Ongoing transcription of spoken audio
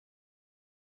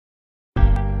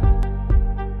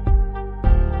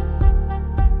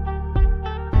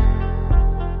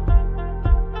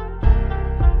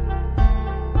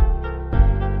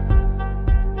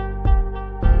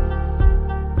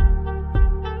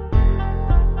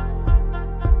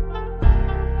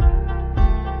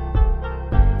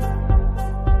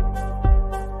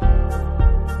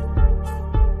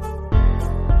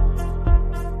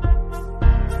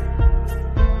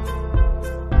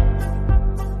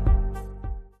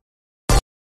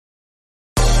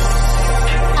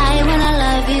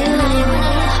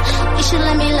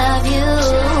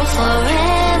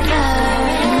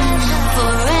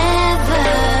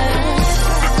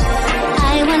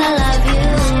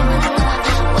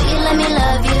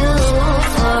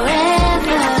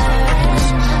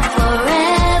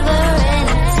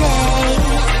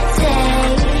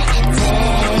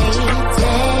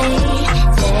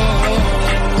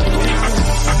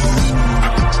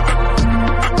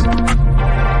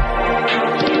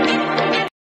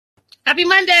Happy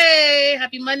Monday!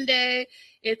 Happy Monday!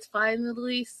 It's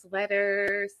finally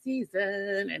sweater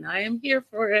season, and I am here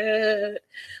for it.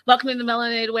 Welcome to the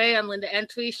Melanated Way. I'm Linda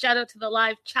Entry. Shout out to the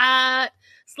live chat.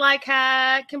 Sly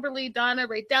Cat, Kimberly, Donna,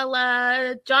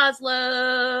 Raydella, Joslo,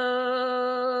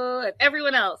 and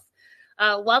everyone else.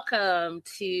 Welcome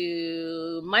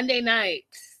to Monday night,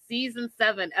 season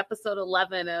 7, episode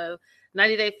 11 of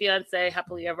 90 Day Fiancé,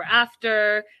 Happily Ever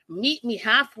After. Meet me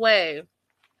halfway.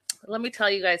 Let me tell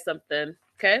you guys something,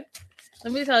 okay?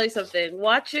 Let me tell you something.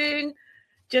 Watching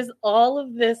just all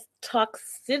of this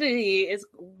toxicity is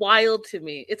wild to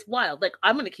me. It's wild. Like,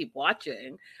 I'm going to keep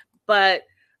watching, but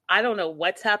I don't know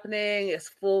what's happening. It's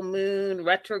full moon,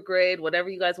 retrograde,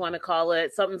 whatever you guys want to call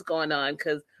it. Something's going on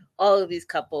because all of these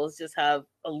couples just have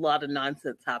a lot of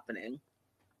nonsense happening.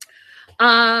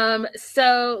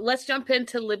 So let's jump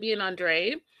into Libby and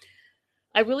Andre.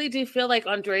 I really do feel like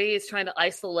Andre is trying to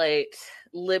isolate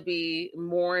Libby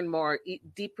more and more,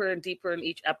 deeper and deeper in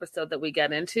each episode that we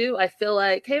get into. I feel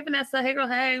like, hey, Vanessa, hey, girl,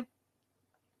 hey.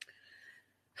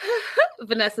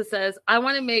 Vanessa says, I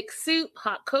want to make soup,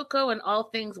 hot cocoa, and all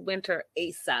things winter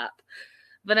ASAP.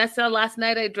 Vanessa, last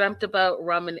night I dreamt about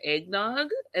rum and eggnog,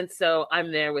 and so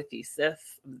I'm there with you,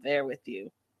 sis. I'm there with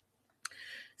you.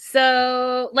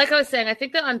 So, like I was saying, I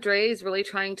think that Andre is really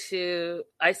trying to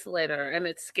isolate her, and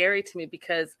it's scary to me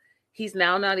because he's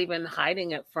now not even hiding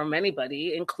it from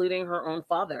anybody, including her own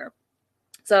father.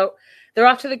 So they're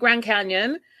off to the Grand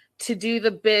Canyon to do the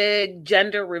big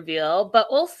gender reveal, but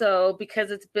also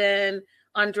because it's been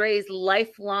Andre's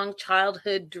lifelong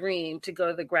childhood dream to go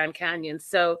to the Grand Canyon.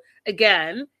 So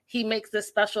again, he makes this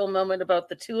special moment about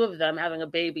the two of them having a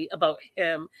baby, about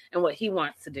him and what he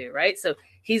wants to do, right? So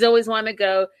he's always wanted to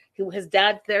go. His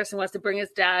dad's there, so he wants to bring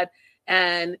his dad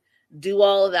and do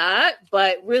all of that.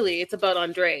 But really, it's about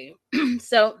Andre.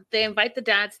 So they invite the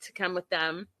dads to come with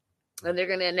them, and they're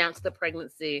going to announce the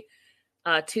pregnancy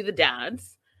to the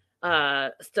dads,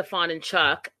 Stefan and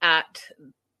Chuck, at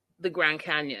the Grand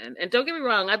Canyon. And don't get me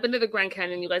wrong, I've been to the Grand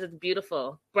Canyon, you guys. It's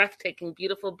beautiful, breathtaking,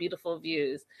 beautiful, beautiful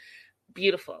views.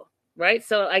 Beautiful, right?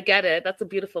 So I get it. That's a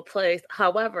beautiful place.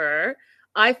 However,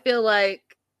 I feel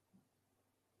like,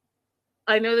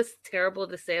 I know this is terrible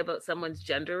to say about someone's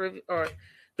gender or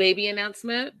baby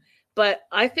announcement, but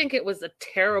I think it was it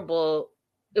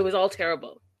was all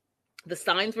terrible. The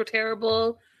signs were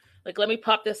terrible. Like, let me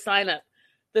pop this sign up.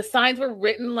 The signs were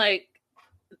written like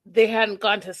they hadn't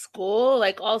gone to school,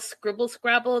 like all scribble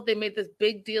scrabble. They made this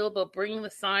big deal about bringing the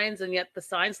signs, and yet the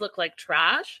signs look like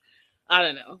trash. I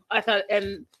don't know. I thought,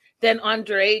 and then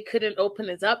Andre couldn't open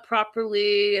his up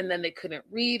properly, and then they couldn't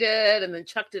read it, and then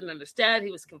Chuck didn't understand.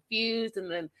 He was confused, and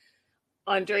then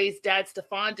Andre's dad,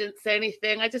 Stefan, didn't say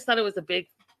anything. I just thought it was a big,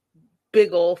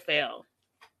 big old fail.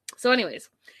 So anyways,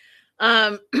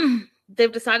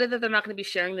 they've decided that they're not going to be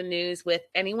sharing the news with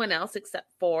anyone else except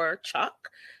for Chuck.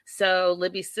 So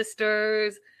Libby's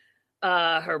sisters,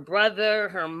 her brother,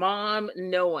 her mom,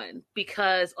 no one,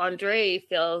 because Andre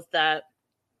feels that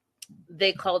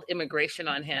they called immigration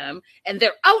on him and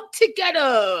they're out to get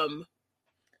him.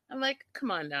 I'm like,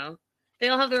 come on now. They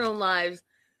all have their own lives.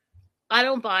 I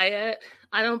don't buy it.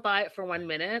 I don't buy it for 1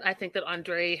 minute. I think that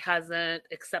Andre hasn't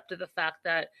accepted the fact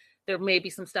that there may be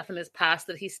some stuff in his past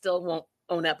that he still won't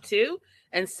own up to.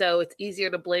 And so it's easier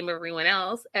to blame everyone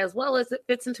else, as well as it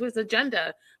fits into his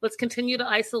agenda. Let's continue to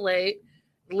isolate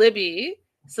Libby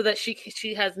so that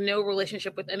she has no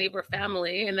relationship with any of her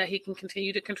family and that he can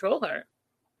continue to control her.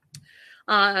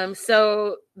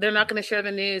 So they're not going to share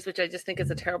the news, which I just think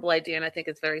is a terrible idea. And I think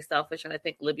it's very selfish. And I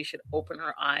think Libby should open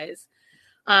her eyes.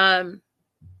 And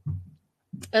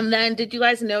then did you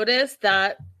guys notice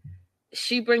that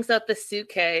she brings out the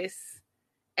suitcase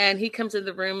and he comes in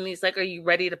the room and he's like, are you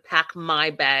ready to pack my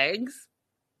bags?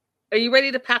 Are you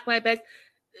ready to pack my bags?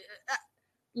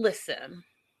 Listen,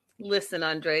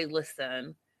 Andre,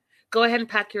 listen. Go ahead and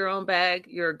pack your own bag.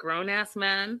 You're a grown-ass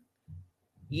man.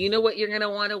 You know what you're going to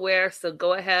want to wear, so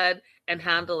go ahead and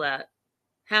handle that.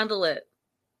 Handle it.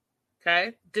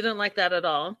 Okay? Didn't like that at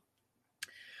all.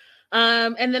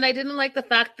 And then I didn't like the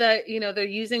fact that, they're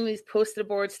using these poster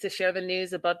boards to share the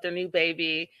news about their new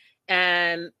baby.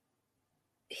 And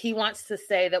he wants to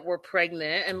say that we're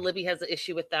pregnant. And Libby has an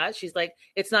issue with that. She's like,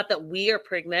 it's not that we are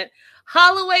pregnant.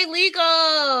 Holloway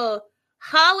Legal.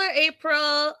 Holler,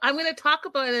 April. I'm going to talk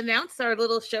about and announce our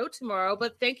little show tomorrow.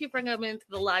 But thank you for coming into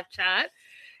the live chat.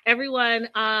 Everyone,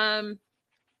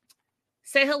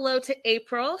 say hello to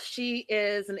April. She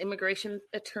is an immigration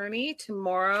attorney.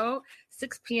 Tomorrow,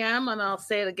 6 p.m., and I'll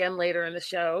say it again later in the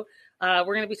show.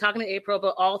 We're going to be talking to April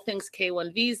about all things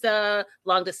K-1 visa,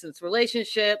 long-distance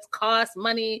relationships, cost,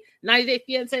 money, 90-day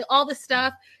fiancé, all this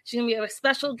stuff. She's going to be a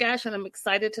special guest, and I'm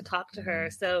excited to talk to her.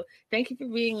 So thank you for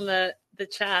being the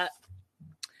chat.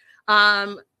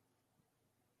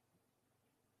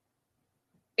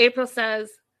 April says,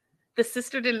 the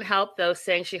sister didn't help, though,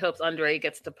 saying she hopes Andre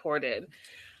gets deported.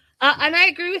 And I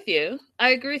agree with you.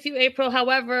 April.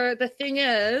 However, the thing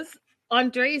is,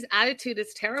 Andre's attitude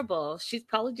is terrible. She's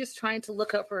probably just trying to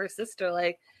look out for her sister.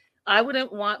 Like, I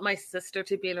wouldn't want my sister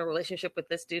to be in a relationship with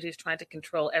this dude who's trying to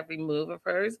control every move of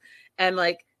hers. And,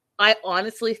 like, I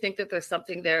honestly think that there's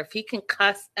something there. If he can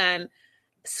cuss and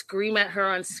scream at her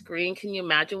on screen, can you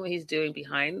imagine what he's doing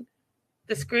behind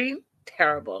the screen?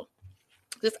 Terrible.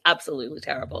 Just absolutely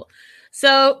terrible.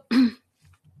 So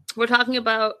we're talking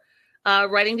about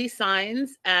writing these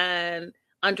signs, and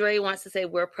Andre wants to say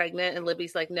we're pregnant, and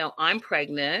Libby's like, no, I'm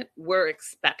pregnant. We're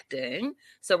expecting.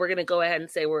 So we're going to go ahead and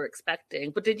say we're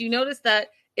expecting. But did you notice that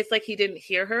it's like he didn't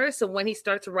hear her? So when he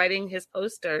starts writing his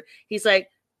poster, he's like,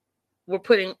 we're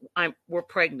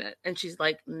pregnant. And she's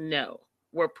like, no,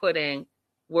 we're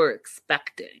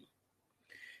expecting.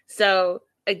 So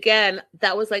again,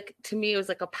 that was like, to me, it was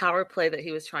like a power play that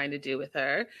he was trying to do with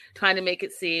her, trying to make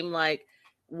it seem like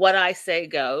what I say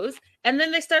goes. And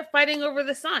then they start fighting over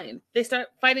the sign. They start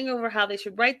fighting over how they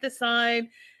should write the sign.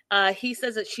 He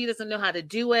says that she doesn't know how to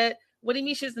do it. What do you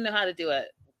mean she doesn't know how to do it?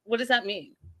 What does that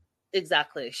mean?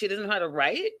 Exactly. She doesn't know how to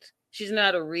write. She doesn't know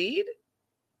how to read.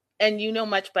 And you know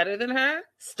much better than her?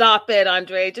 Stop it,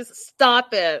 Andre. Just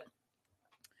stop it.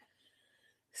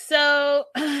 So,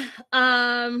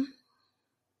 I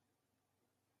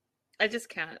just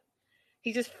can't.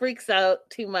 He just freaks out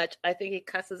too much. I think he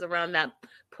cusses around that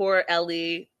poor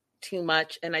Ellie too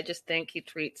much. And I just think he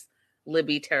treats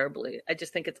Libby terribly. I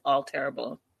just think it's all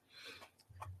terrible.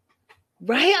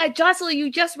 Right? Jocelyn,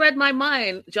 you just read my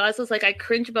mind. Jocelyn's like, I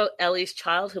cringe about Ellie's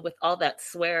childhood with all that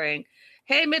swearing.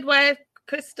 Hey, midwife,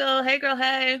 Crystal. Hey, girl.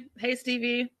 Hey. Hey,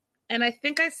 Stevie. And I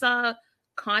think I saw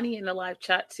Connie in the live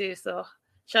chat too. So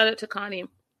shout out to Connie.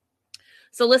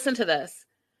 So listen to this.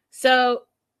 So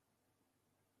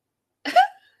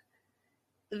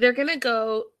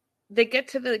they get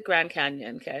to the Grand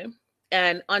Canyon, okay?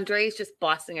 And Andre's just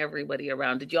bossing everybody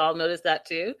around. Did you all notice that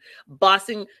too?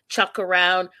 Bossing Chuck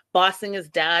around, bossing his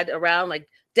dad around. Like,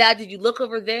 Dad, did you look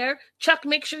over there? Chuck,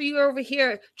 make sure you're over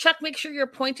here. Chuck, make sure you're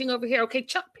pointing over here. Okay,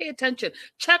 Chuck, pay attention.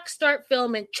 Chuck, start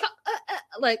filming. Chuck,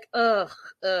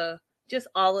 just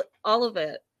all of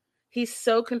it. He's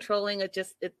so controlling.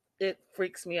 It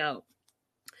freaks me out.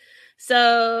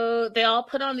 So they all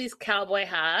put on these cowboy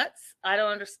hats. I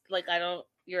don't understand.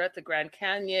 You're at the Grand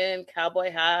Canyon,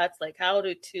 cowboy hats. Like, how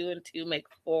do 2 and 2 make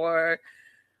 4?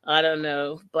 I don't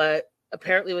know. But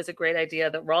apparently it was a great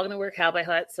idea that we're all going to wear cowboy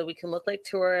hats so we can look like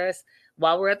tourists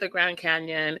while we're at the Grand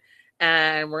Canyon.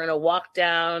 And we're going to walk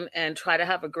down and try to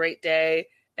have a great day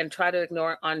and try to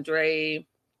ignore Andre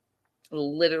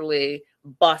literally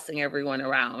bossing everyone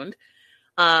around.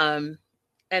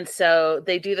 And so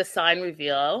they do the sign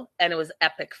reveal, and it was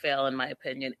epic fail, in my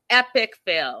opinion. Epic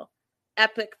fail.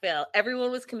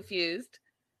 Everyone was confused.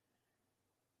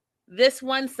 This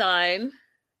one sign,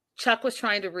 Chuck was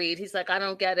trying to read. He's like, I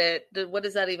don't get it. What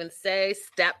does that even say?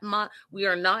 Stepmom? We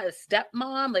are not a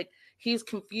stepmom? Like, he's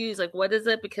confused. Like, what is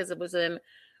it? Because it was in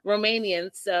Romanian,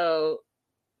 so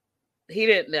he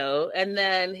didn't know. And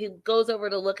then he goes over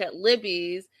to look at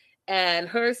Libby's, and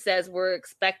hers says, we're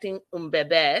expecting un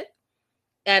bébé.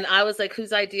 And I was like,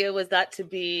 whose idea was that to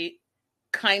be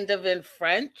kind of in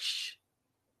French?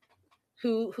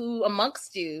 Who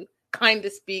amongst you kind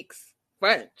of speaks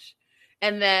French?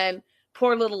 And then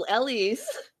poor little Ellie's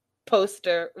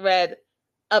poster read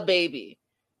a baby.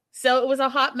 So it was a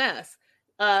hot mess.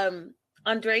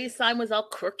 Andre's sign was all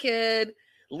crooked.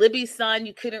 Libby's sign,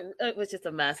 it was just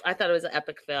a mess. I thought it was an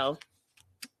epic fail.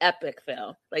 Epic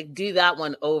fail. Like, do that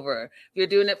one over. If you're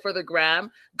doing it for the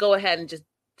gram, go ahead and just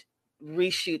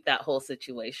reshoot that whole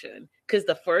situation, because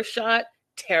the first shot,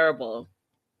 terrible.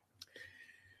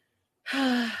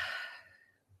 Oh,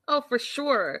 for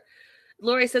sure.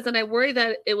 Lori says, and I worry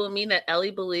that it will mean that Ellie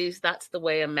believes that's the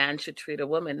way a man should treat a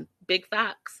woman. Big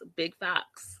facts,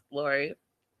 Lori.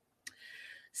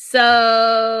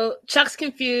 So Chuck's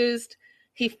confused.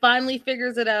 He finally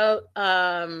figures it out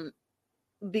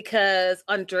because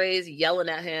Andre's yelling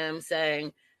at him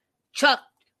saying, Chuck,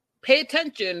 pay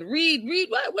attention, read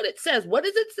what it says. What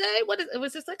does it say? It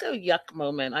was just like a yuck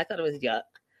moment. I thought it was yuck.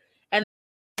 And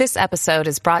this episode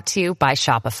is brought to you by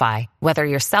Shopify. Whether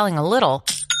you're selling a little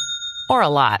or a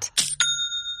lot,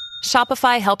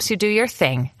 Shopify helps you do your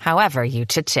thing, however you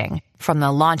cha-ching. From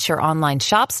the launch your online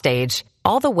shop stage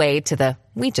all the way to the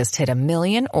 "we just hit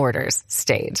 1,000,000 orders"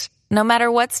 stage. No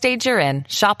matter what stage you're in,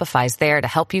 Shopify's there to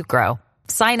help you grow.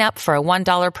 Sign up for a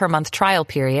 $1 per month trial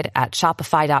period at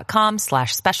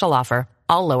shopify.com/special offer,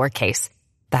 all lowercase.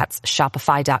 That's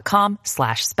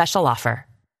shopify.com/special offer.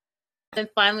 And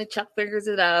finally, Chuck figures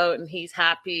it out, and he's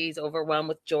happy. He's overwhelmed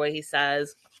with joy, he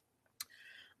says.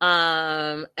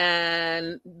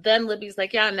 And then Libby's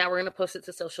like, yeah, now we're going to post it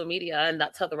to social media, and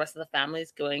that's how the rest of the family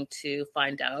is going to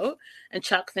find out. And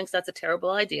Chuck thinks that's a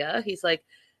terrible idea. He's like,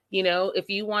 you know, if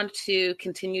you want to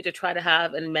continue to try to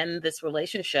have and mend this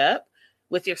relationship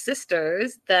with your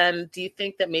sisters, then do you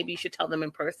think that maybe you should tell them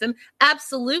in person?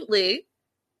 Absolutely.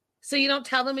 So you don't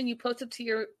tell them and you post it to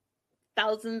your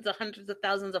thousands or hundreds of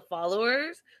thousands of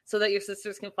followers so that your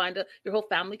sisters can find it, your whole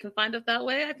family can find it that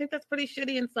way. I think that's pretty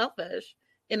shitty and selfish,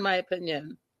 in my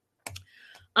opinion.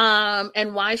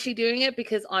 And why is she doing it?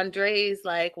 Because Andre's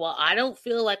like, well, I don't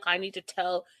feel like I need to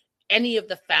tell any of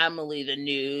the family the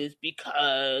news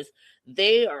because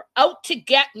they are out to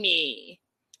get me.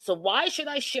 So why should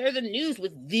I share the news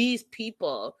with these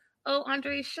people? Oh,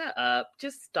 Andre, shut up.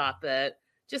 Just stop it.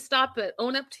 Just stop it.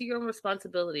 Own up to your own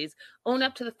responsibilities. Own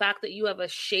up to the fact that you have a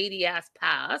shady ass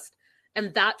past.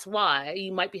 And that's why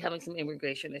you might be having some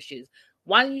immigration issues.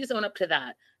 Why don't you just own up to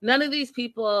that? None of these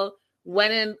people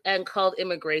went in and called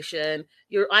immigration.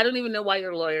 I don't even know why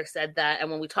your lawyer said that. And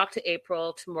when we talk to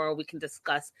April tomorrow, we can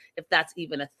discuss if that's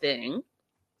even a thing.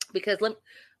 Because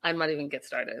I might even get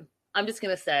started. I'm just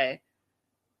going to say,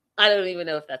 I don't even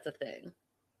know if that's a thing.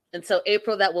 And so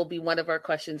April, that will be one of our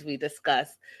questions we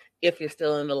discuss if you're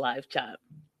still in the live chat.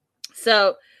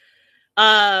 So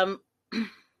then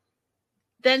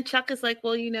Chuck is like,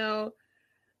 well, you know,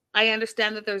 I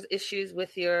understand that there's issues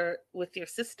with your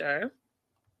sister.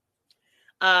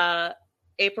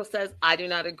 April says, I do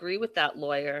not agree with that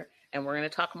lawyer. And we're going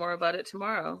to talk more about it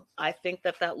tomorrow. I think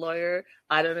that lawyer,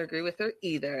 I don't agree with her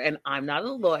either. And I'm not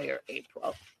a lawyer,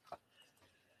 April.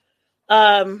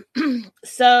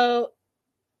 So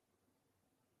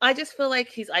I just feel like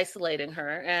he's isolating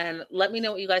her. And let me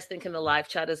know what you guys think in the live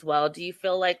chat as well. Do you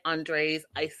feel like Andre's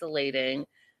isolating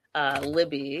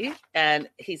Libby and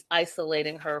he's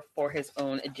isolating her for his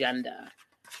own agenda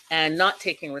and not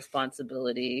taking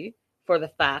responsibility for the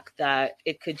fact that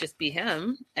it could just be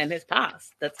him and his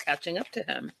past that's catching up to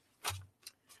him?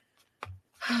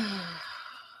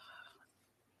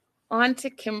 On to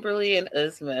Kimberly and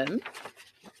Usman.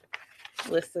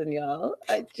 Listen, y'all,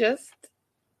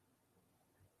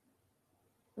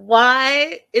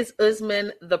 why is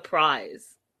Usman the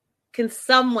prize? Can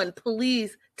someone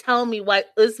please tell me why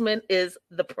Usman is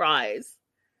the prize?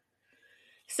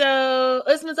 So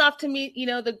Usman's off to meet, you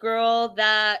know, the girl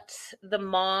that the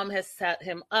mom has set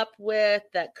him up with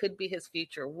that could be his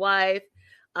future wife,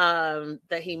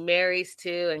 that he marries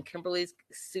to, and Kimberly's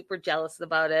super jealous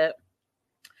about it.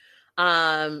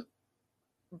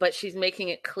 But she's making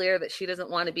it clear that she doesn't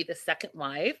want to be the second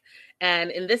wife.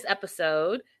 And in this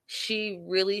episode, she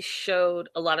really showed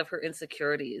a lot of her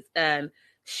insecurities. And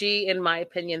she, in my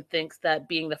opinion, thinks that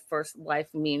being the first wife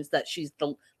means that she's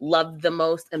loved the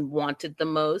most and wanted the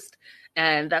most.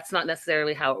 And that's not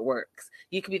necessarily how it works.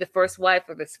 You could be the first wife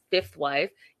or this fifth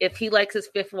wife. If he likes his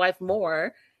fifth wife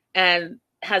more and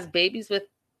has babies with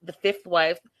the fifth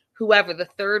wife, whoever, the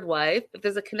third wife, if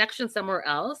there's a connection somewhere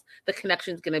else, the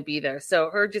connection's going to be there. So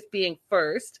her just being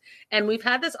first. And we've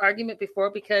had this argument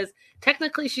before because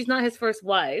technically she's not his first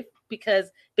wife because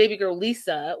baby girl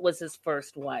Lisa was his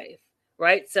first wife,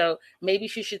 right? So maybe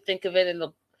she should think of it in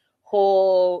the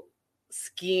whole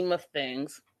scheme of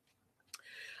things.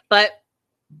 But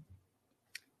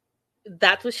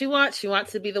that's what she wants. She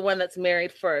wants to be the one that's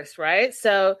married first, right?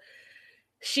 So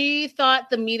she thought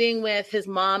the meeting with his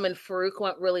mom and Farouk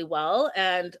went really well.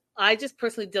 And I just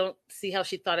personally don't see how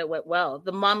she thought it went well.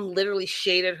 The mom literally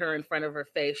shaded her in front of her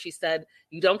face. She said,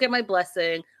 you don't get my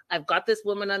blessing. I've got this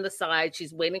woman on the side.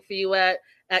 She's waiting for you at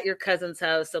your cousin's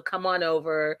house. So come on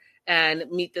over and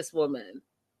meet this woman.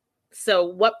 So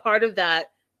what part of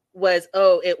that was,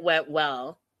 oh, it went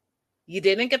well? You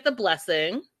didn't get the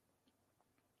blessing.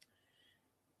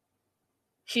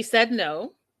 She said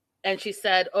no. And she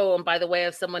said, oh, and by the way, I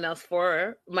have someone else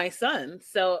for my son.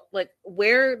 So, like,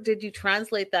 where did you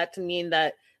translate that to mean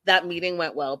that that meeting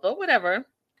went well? But whatever.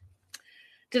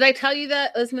 Did I tell you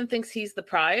that Usman thinks he's the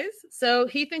prize? So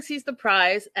he thinks he's the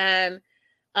prize. And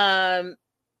I'm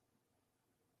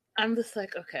just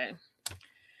like, okay.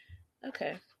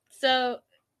 So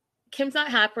Kim's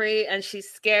not happy. And she's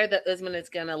scared that Usman is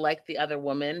going to like the other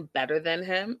woman better than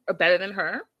him or better than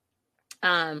her.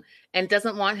 And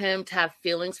doesn't want him to have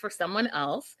feelings for someone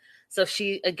else. So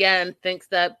she, again, thinks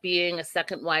that being a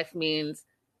second wife means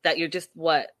that you're just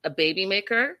a baby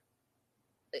maker.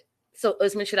 So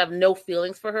Usman should have no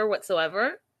feelings for her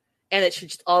whatsoever, and it should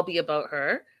just all be about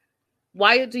her.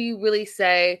 Why do you really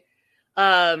say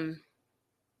that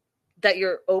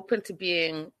you're open to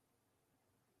being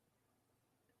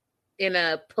in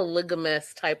a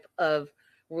polygamous type of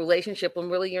relationship when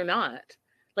really you're not?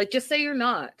 Like, just say you're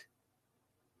not.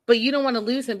 But you don't want to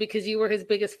lose him because you were his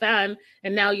biggest fan,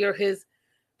 and now you're his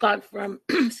gone from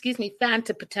fan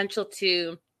to potential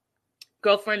to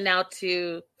girlfriend, now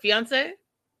to fiance.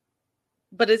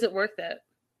 But is it worth it?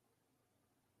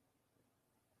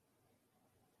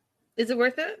 Is it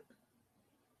worth it?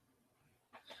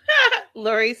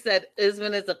 Lori said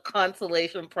Usman is a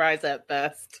consolation prize at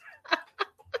best.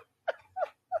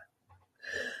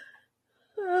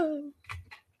 All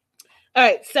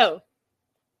right, so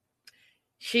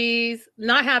she's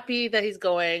not happy that he's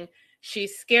going.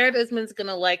 She's scared Usman's going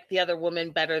to like the other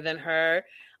woman better than her.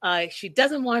 She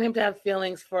doesn't want him to have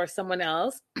feelings for someone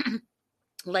else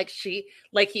like he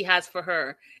has for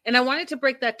her. And I wanted to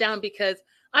break that down because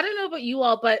I don't know about you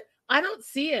all, but I don't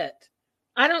see it.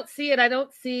 I don't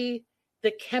see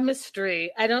the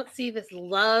chemistry. I don't see this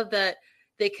love that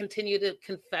they continue to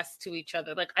confess to each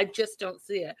other. Like, I just don't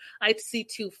see it. I see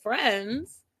two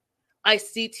friends. I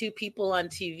see two people on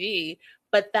TV,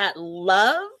 but that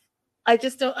love, I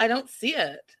don't see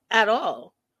it at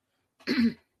all.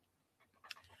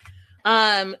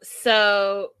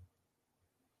 So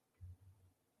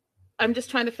I'm just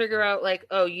trying to figure out, like,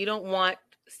 oh, you don't want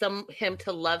him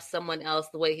to love someone else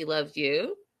the way he loves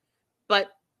you, but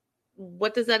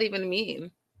what does that even mean?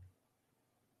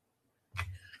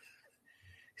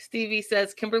 Stevie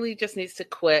says Kimberly just needs to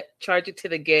quit, charge it to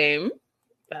the game.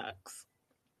 Facts.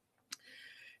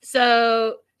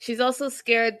 So she's also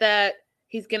scared that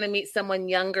he's going to meet someone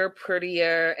younger,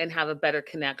 prettier, and have a better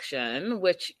connection,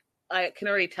 which I can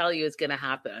already tell you is going to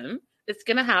happen. It's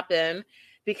going to happen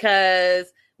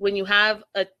because when you have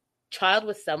a child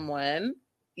with someone,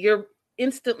 you're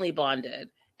instantly bonded.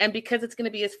 And because it's going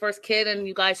to be his first kid, and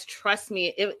you guys trust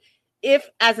me, if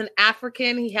as an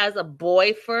African he has a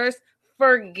boy first,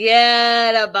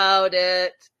 forget about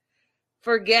it.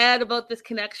 Forget about this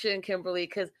connection, Kimberly,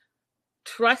 because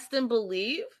trust and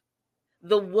believe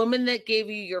the woman that gave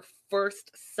you your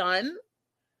first son,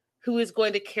 who is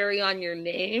going to carry on your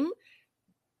name,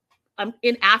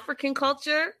 in African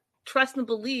culture, trust and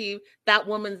believe that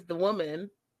woman's the woman.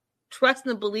 Trust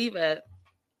and believe it.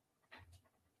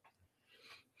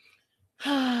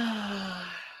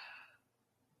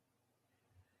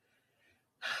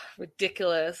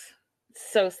 Ridiculous.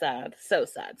 So sad. So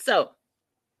sad. So,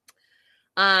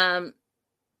 I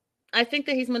think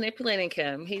that he's manipulating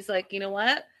Kim. He's like, you know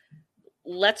what?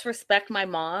 Let's respect my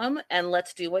mom and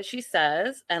let's do what she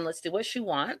says and let's do what she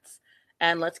wants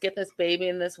and let's get this baby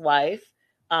and this wife.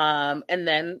 And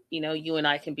then, you and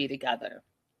I can be together.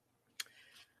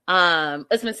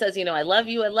 Usman says, I love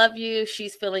you. I love you.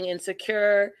 She's feeling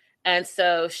insecure. And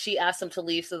so she asked him to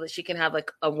leave so that she can have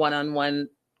like a one-on-one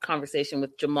conversation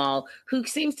with Jamal, who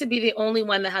seems to be the only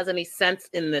one that has any sense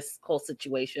in this whole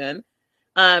situation.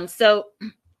 So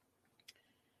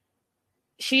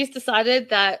she's decided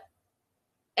that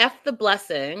F the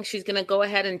blessing, she's going to go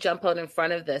ahead and jump out in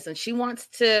front of this. And she wants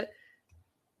to,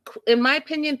 in my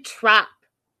opinion, trap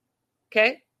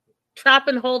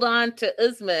and hold on to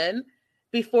Usman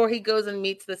before he goes and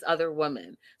meets this other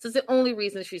woman. So it's the only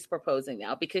reason she's proposing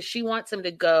now, because she wants him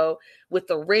to go with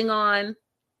the ring on.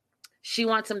 She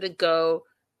wants him to go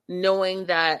knowing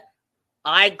that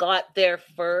I got there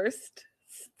first.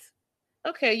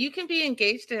 Okay, you can be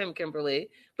engaged to him, Kimberly,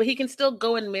 but he can still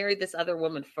go and marry this other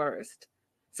woman first.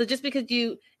 So just because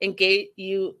you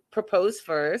propose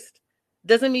first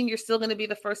doesn't mean you're still going to be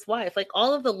the first wife. Like,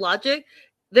 all of the logic,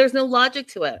 there's no logic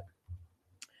to it.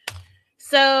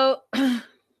 So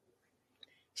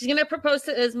she's going to propose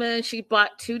to Usman. She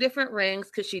bought 2 different rings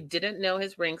because she didn't know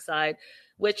his ring side,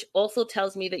 which also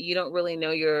tells me that you don't really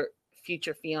know your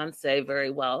future fiance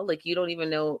very well. Like, you don't even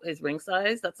know his ring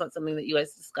size. That's not something that you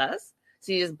guys discuss.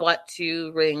 So you just bought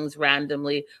 2 rings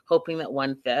randomly, hoping that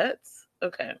one fits.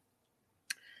 Okay.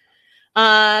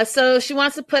 So she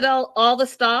wants to put all the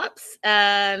stops,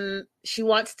 and she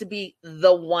wants to be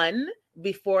the one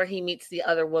before he meets the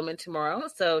other woman tomorrow.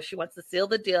 So she wants to seal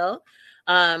the deal,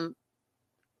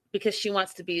 because she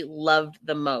wants to be loved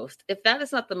the most. If that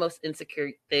is not the most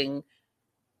insecure thing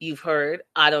you've heard,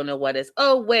 I don't know what is.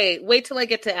 Oh, wait till I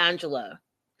get to Angela.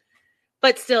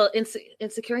 But still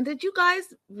insecure. And did you guys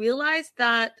realize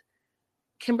that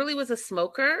Kimberly was a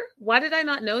smoker? Why did I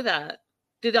not know that?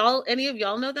 Did any of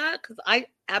y'all know that? Because I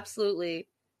absolutely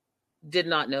did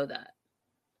not know that.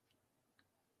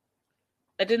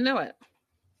 I didn't know it.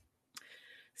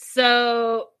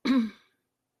 So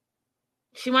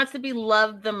she wants to be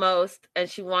loved the most, and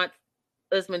she wants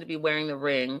Usman to be wearing the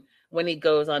ring when he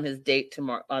goes on his date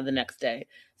tomorrow on the next day.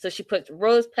 So she puts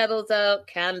rose petals out,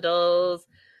 candles,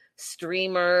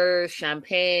 streamers,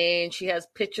 champagne. She has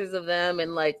pictures of them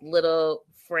in like little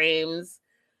frames.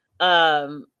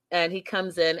 And he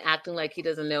comes in acting like he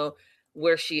doesn't know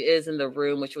where she is in the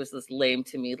room, which was just lame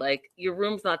to me. Like, your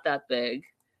room's not that big.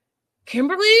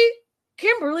 Kimberly?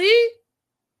 Kimberly?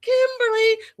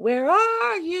 Kimberly, where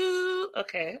are you?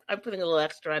 Okay, I'm putting a little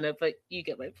extra on it, but you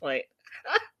get my point.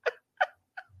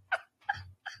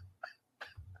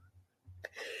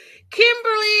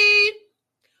 Kimberly,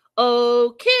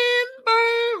 oh,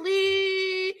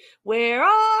 Kimberly, where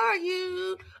are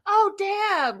you? Oh,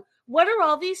 damn, what are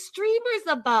all these streamers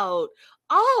about?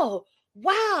 Oh,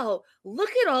 wow,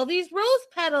 look at all these rose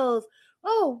petals.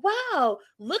 Oh, wow,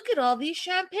 look at all these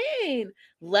champagne.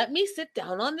 Let me sit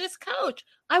down on this couch.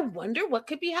 I wonder what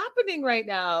could be happening right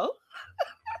now.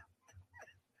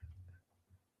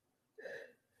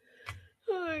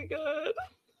 Oh my God.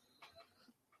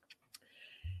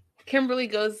 Kimberly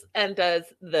goes and does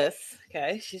this.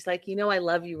 Okay. She's like, I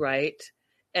love you, right?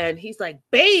 And he's like,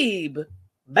 babe,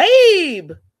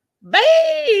 babe,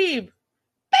 babe,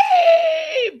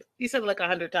 babe. He said it like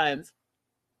 100 times.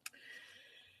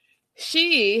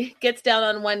 She gets down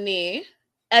on one knee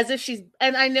as if she's,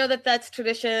 and I know that that's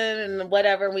tradition and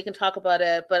whatever, and we can talk about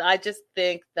it, but I just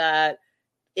think that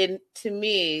to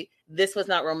me, this was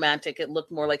not romantic. It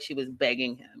looked more like she was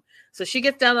begging him. So she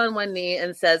gets down on one knee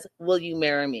and says, will you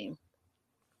marry me?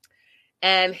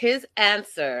 And his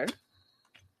answer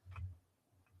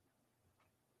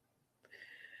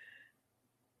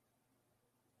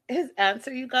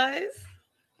you guys,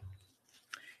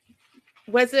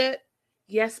 was it,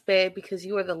 yes, babe, because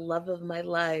you are the love of my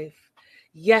life.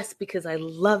 Yes, because I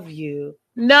love you.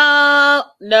 No.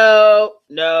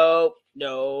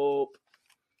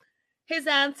 His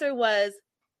answer was,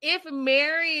 if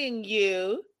marrying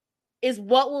you is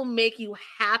what will make you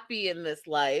happy in this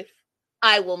life,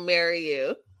 I will marry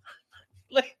you.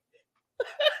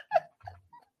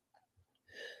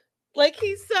 Like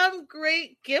he's some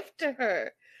great gift to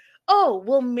her. Oh,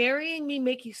 will marrying me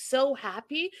make you so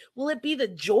happy? Will it be the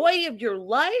joy of your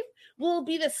life? Will it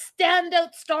be the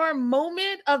standout star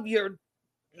moment of your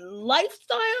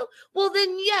lifestyle? Well,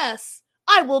 then, yes,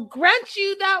 I will grant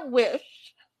you that wish.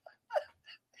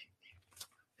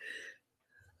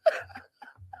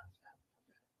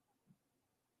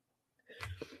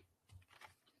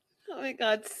 Oh my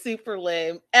God, super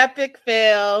lame. Epic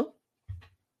fail.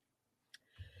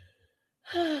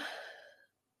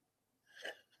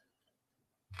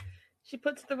 She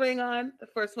puts the ring on. The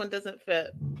first one doesn't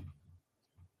fit.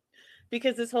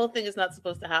 Because this whole thing is not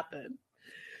supposed to happen.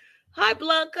 Hi,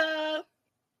 Blanca.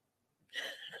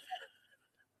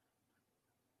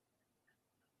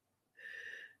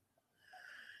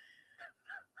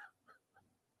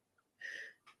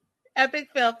 Epic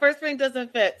fail. First ring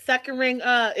doesn't fit. Second ring,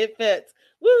 it fits.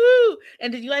 Woohoo!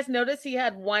 And did you guys notice he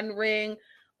had one ring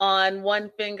on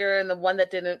one finger and the one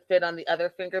that didn't fit on the other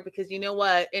finger? Because you know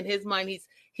what? In his mind,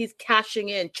 he's cashing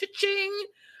in. Cha-ching!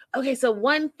 Okay, so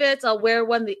one fits. I'll wear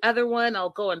one. The other one, I'll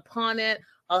go and pawn it.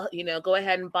 I'll, go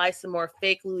ahead and buy some more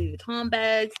fake Louis Vuitton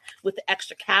bags with the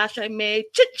extra cash I made.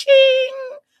 Cha-ching!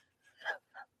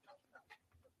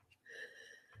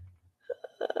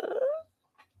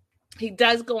 He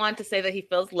does go on to say that he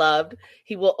feels loved.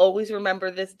 He will always remember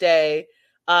this day.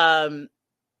 And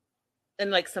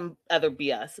like some other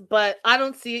BS. But I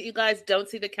don't see it, you guys. Don't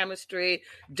see the chemistry.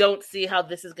 Don't see how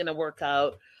this is going to work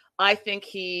out. I think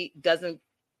he doesn't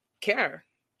care.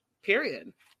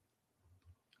 Period.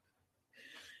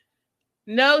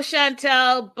 No,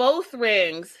 Chantel, both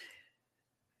rings.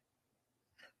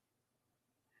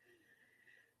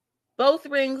 Both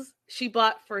rings she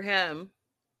bought for him.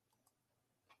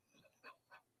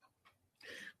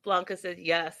 Blanca said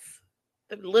yes.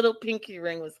 The little pinky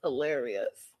ring was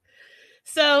hilarious.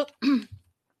 So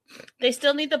they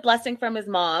still need the blessing from his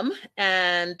mom,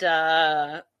 and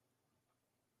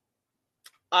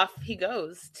off he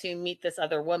goes to meet this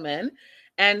other woman,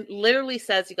 and literally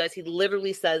says, you guys, he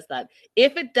literally says that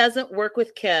if it doesn't work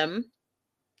with Kim,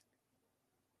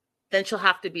 then she'll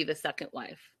have to be the second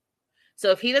wife.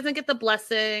 So if he doesn't get the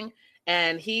blessing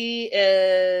and he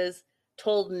is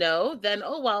told no, then,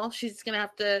 oh, well, she's going to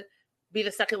have to be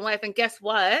the second wife. And guess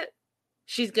what?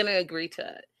 She's going to agree to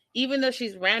it. Even though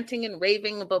she's ranting and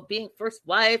raving about being first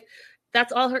wife,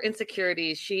 that's all her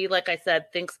insecurities. She, like I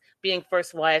said, thinks being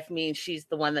first wife means she's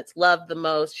the one that's loved the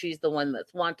most. She's the one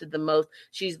that's wanted the most.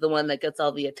 She's the one that gets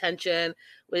all the attention.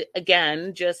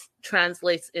 Again, just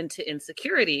translates into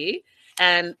insecurity.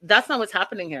 And that's not what's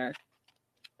happening here.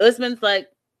 Usman's like,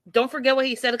 don't forget what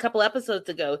he said a couple episodes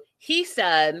ago. He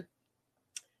said,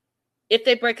 if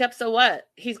they break up, so what?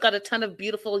 He's got a ton of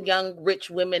beautiful, young,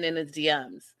 rich women in his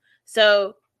DMs.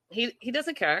 So he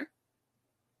doesn't care.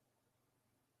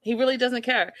 He really doesn't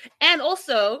care. And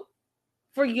also,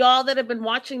 for y'all that have been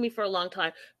watching me for a long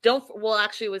time,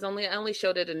 actually, I only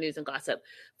showed it in news and gossip.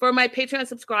 For my Patreon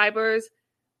subscribers,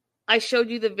 I showed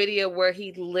you the video where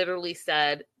he literally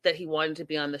said that he wanted to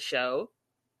be on the show.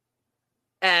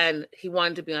 And he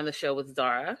wanted to be on the show with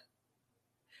Zara.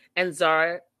 And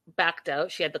Zara backed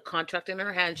out. She had the contract in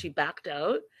her hand. She backed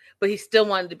out. But he still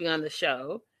wanted to be on the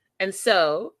show. And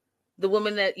so the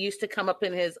woman that used to come up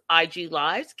in his IG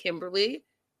lives, Kimberly,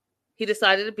 he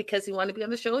decided because he wanted to be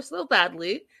on the show so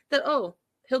badly that,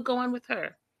 he'll go on with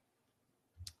her.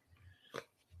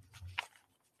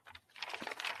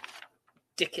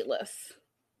 Ridiculous.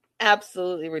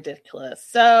 Absolutely ridiculous.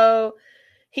 So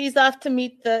he's off to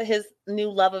meet his new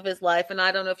love of his life. And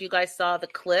I don't know if you guys saw the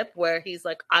clip where he's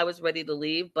like, I was ready to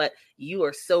leave, but you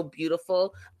are so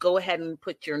beautiful. Go ahead and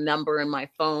put your number in my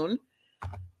phone.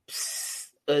 Psst,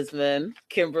 Usman,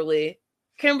 Kimberly,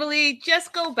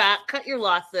 just go back. Cut your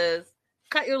losses.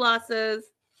 Okay.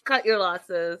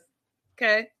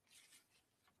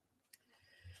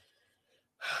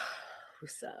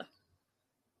 Usa.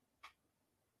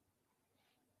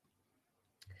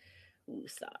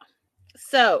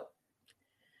 So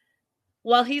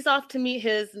while he's off to meet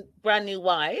his brand new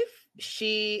wife,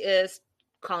 she is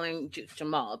calling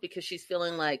Jamal because she's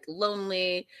feeling like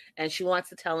lonely and she wants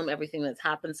to tell him everything that's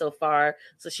happened so far.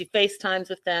 So she FaceTimes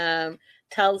with him,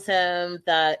 tells him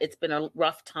that it's been a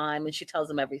rough time, and she tells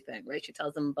him everything, right? She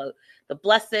tells him about the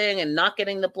blessing and not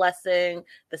getting the blessing,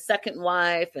 the second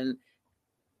wife,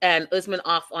 and Usman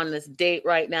off on this date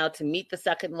right now to meet the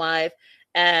second wife.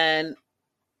 And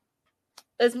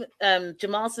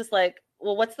Jamal's just like,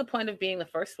 well, what's the point of being the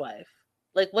first wife?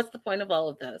 Like, what's the point of all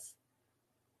of this?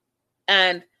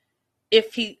 And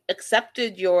if he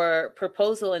accepted your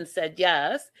proposal and said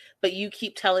yes, but you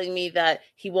keep telling me that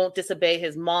he won't disobey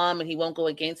his mom and he won't go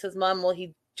against his mom, well,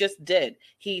 he just did.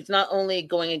 He's not only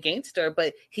going against her,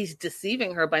 but he's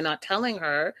deceiving her by not telling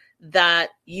her that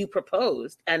you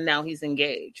proposed and now he's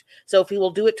engaged. So if he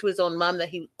will do it to his own mom that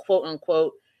he, quote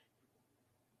unquote,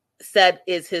 said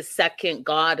is his second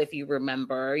God, if you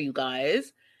remember, you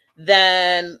guys,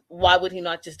 then why would he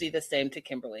not just do the same to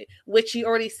Kimberly, which he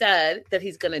already said that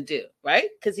he's going to do, right?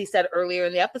 Because he said earlier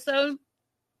in the episode,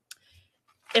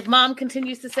 if mom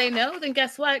continues to say no, then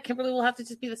guess what? Kimberly will have to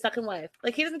just be the second wife.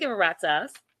 Like, he doesn't give a rat's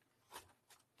ass.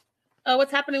 Oh,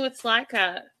 what's happening with Sly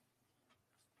Cat?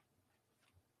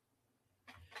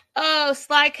 Oh,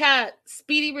 Sly Cat,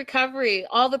 speedy recovery.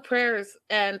 All the prayers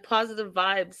and positive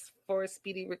vibes for a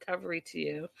speedy recovery to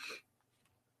you.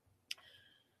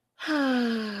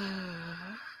 All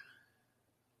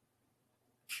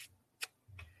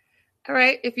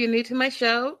right. If you're new to my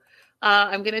show,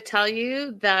 I'm going to tell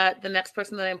you that the next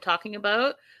person that I'm talking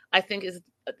about, I think is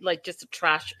like just a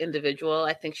trash individual.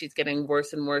 I think she's getting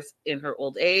worse and worse in her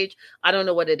old age. I don't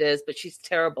know what it is, but she's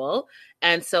terrible.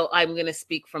 And so I'm going to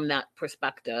speak from that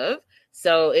perspective.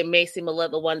 So it may seem a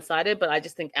little one-sided, but I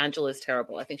just think Angela is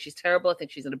terrible. I think she's terrible. I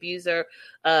think she's an abuser,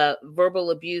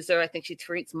 verbal abuser. I think she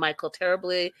treats Michael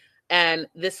terribly. And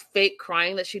this fake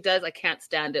crying that she does, I can't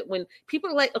stand it. When people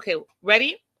are like, okay,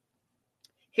 ready?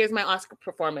 Here's my Oscar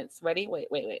performance. Ready? Wait.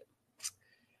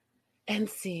 End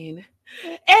scene.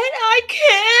 And I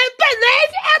can't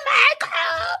believe it,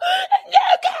 Michael.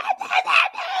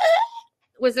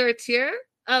 Was there a tear?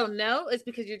 Oh, no, it's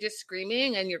because you're just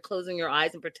screaming and you're closing your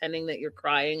eyes and pretending that you're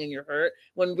crying and you're hurt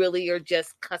when really you're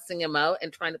just cussing him out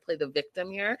and trying to play the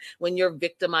victim here. When you're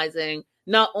victimizing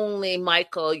not only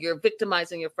Michael, you're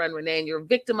victimizing your friend Renee, and you're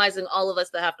victimizing all of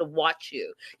us that have to watch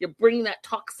you. You're bringing that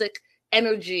toxic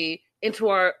energy into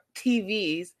our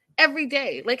TVs every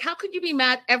day. Like, how could you be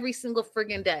mad every single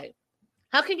friggin' day?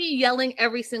 How can you be yelling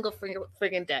every single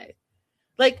friggin' day?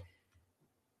 Like,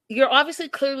 you're obviously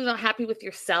clearly not happy with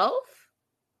yourself.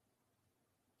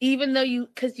 Even though you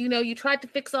tried to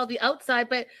fix all the outside,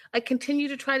 but I continue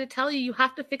to try to tell you, you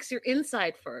have to fix your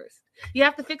inside first. You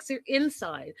have to fix your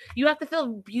inside. You have to feel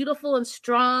beautiful and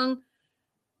strong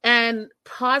and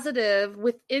positive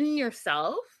within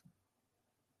yourself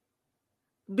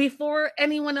before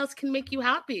anyone else can make you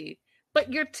happy.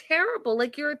 But you're terrible.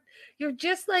 Like, you're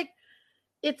just like,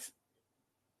 it's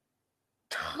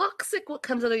toxic what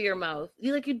comes out of your mouth.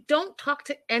 You don't talk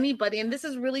to anybody, and this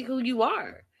is really who you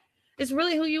are. It's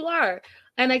really who you are.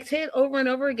 And I say it over and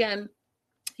over again.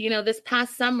 This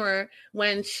past summer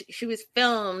when she was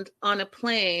filmed on a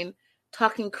plane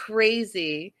talking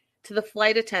crazy to the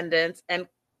flight attendants and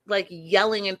like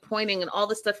yelling and pointing and all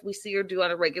the stuff we see her do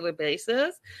on a regular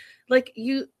basis. Like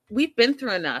we've been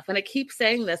through enough. And I keep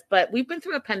saying this, but we've been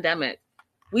through a pandemic.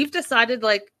 We've decided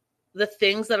like the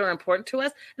things that are important to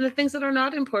us and the things that are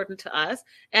not important to us.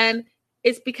 And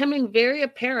it's becoming very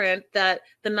apparent that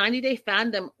the 90 Day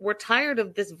fandom, we're tired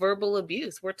of this verbal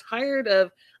abuse. We're tired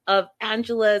of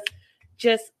Angela's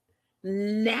just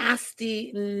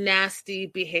nasty, nasty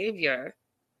behavior.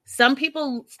 Some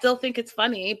people still think it's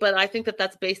funny, but I think that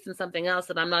that's based in something else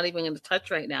that I'm not even going to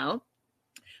touch right now.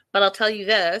 But I'll tell you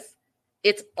this,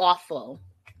 it's awful.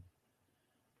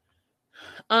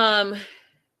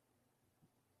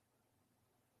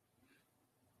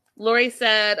 Lori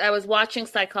said, I was watching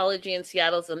Psychology in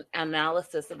Seattle's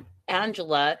analysis of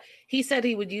Angela. He said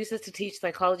he would use this to teach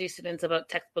psychology students about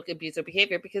textbook abuse or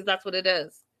behavior because that's what it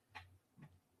is.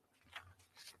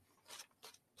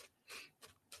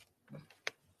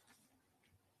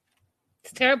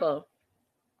 It's terrible.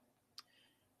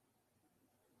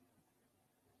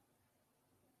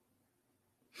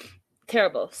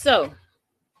 Terrible. So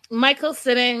Michael's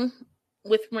sitting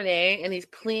with Renee and he's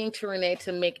pleading to Renee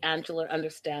to make Angela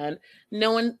understand.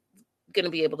 No one's going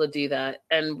to be able to do that.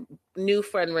 And new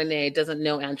friend Renee doesn't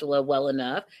know Angela well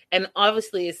enough and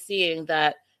obviously is seeing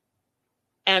that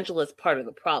Angela's part of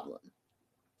the problem,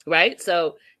 right?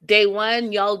 So day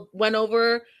one, y'all went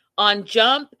over on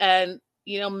Jump and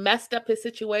messed up his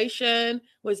situation,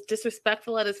 was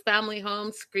disrespectful at his family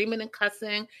home, screaming and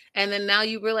cussing. And then now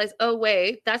you realize, oh,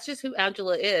 wait, that's just who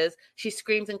Angela is. She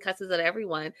screams and cusses at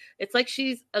everyone. It's like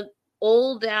she's an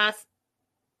old ass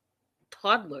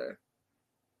toddler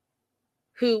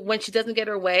who, when she doesn't get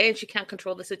her way and she can't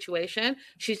control the situation,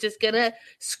 she's just going to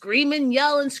scream and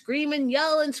yell and scream and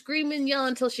yell and scream and yell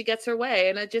until she gets her way.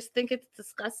 And I just think it's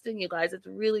disgusting, you guys. It's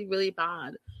really, really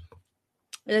bad.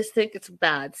 I just think it's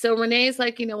bad. So Renee's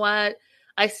like, you know what?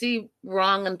 I see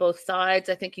wrong on both sides.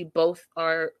 I think you both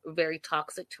are very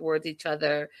toxic towards each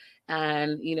other.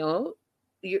 And,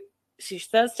 she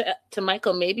says to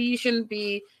Michael, maybe you shouldn't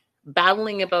be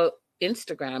battling about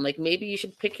Instagram. Like maybe you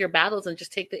should pick your battles and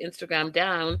just take the Instagram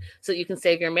down so you can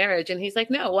save your marriage. And he's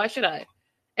like, no, why should I?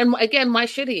 And again, why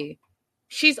should he?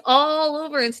 She's all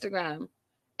over Instagram.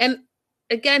 And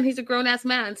again, he's a grown-ass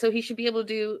man, so he should be able to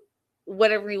do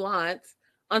whatever he wants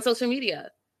on social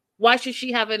media. Why should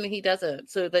she have it and he doesn't,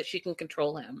 so that she can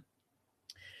control him?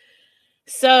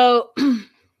 So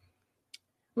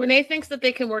Renee thinks that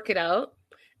they can work it out.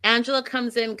 Angela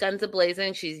comes in guns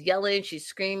a-blazing. She's yelling, she's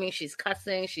screaming, she's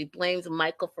cussing. She blames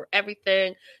Michael for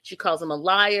everything. She calls him a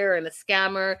liar and a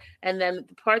scammer. And then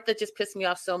the part that just pissed me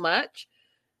off so much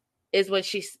is when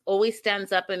she always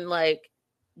stands up and like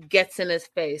gets in his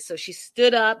face. So she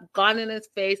stood up, got in his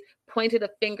face, pointed a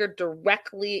finger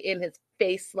directly in his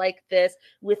face like this,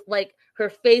 with like her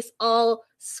face all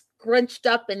scrunched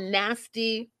up and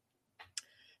nasty,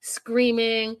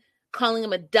 screaming, calling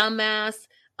him a dumbass,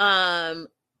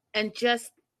 and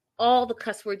just all the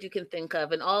cuss words you can think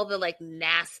of and all the like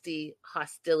nasty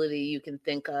hostility you can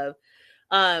think of.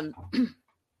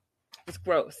 It's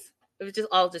gross. It was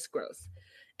just gross.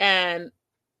 And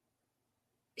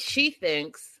she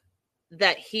thinks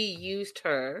that he used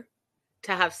her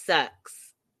to have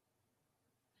sex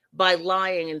by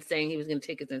lying and saying he was going to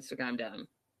take his Instagram down.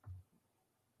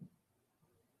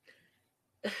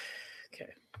 Okay.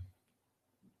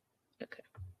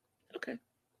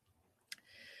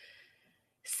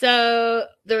 So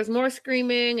there's more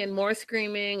screaming and more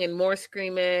screaming and more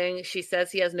screaming. She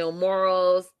says he has no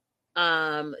morals.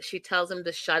 She tells him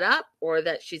to shut up or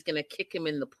that she's going to kick him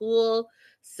in the pool.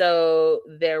 So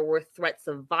there were threats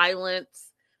of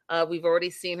violence. We've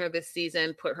already seen her this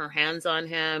season put her hands on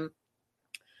him.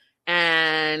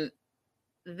 And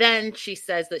then she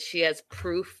says that she has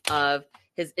proof of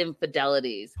his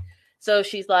infidelities. So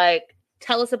she's like,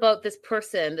 tell us about this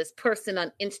person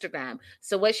on Instagram.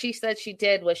 So what she said she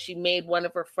did was she made one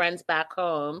of her friends back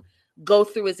home go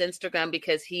through his Instagram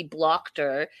because he blocked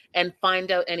her and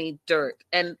find out any dirt.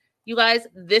 And you guys,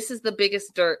 this is the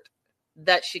biggest dirt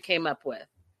that she came up with.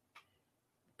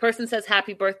 Person says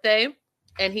happy birthday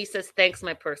and he says thanks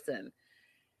my person.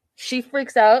 She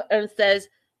freaks out and says,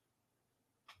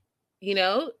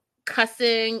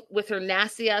 cussing with her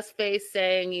nasty ass face,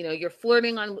 saying, you're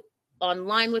flirting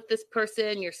online with this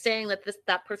person. You're saying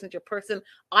that person's your person.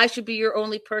 I should be your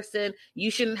only person.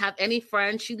 You shouldn't have any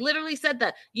friends. She literally said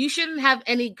that. You shouldn't have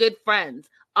any good friends.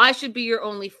 I should be your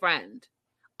only friend.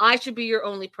 I should be your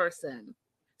only person.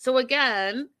 So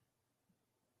again,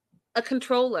 a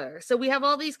controller. So we have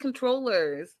all these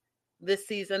controllers this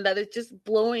season that is just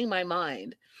blowing my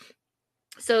mind.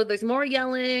 So there's more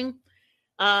yelling.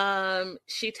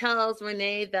 She tells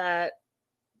Renee that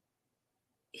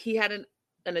he had an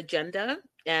agenda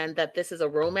and that this is a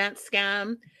romance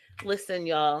scam. Listen,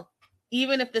 y'all,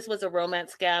 even if this was a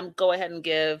romance scam, go ahead and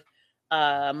give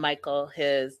Michael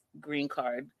his green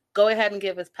card. Go ahead and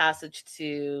give his passage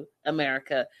to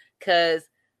America, because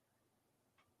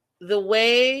the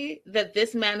way that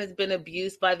this man has been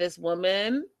abused by this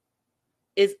woman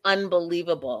is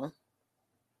unbelievable.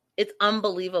 It's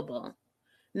unbelievable.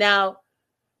 Now,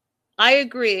 I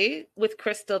agree with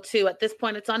Crystal too. At this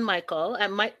point, it's on Michael,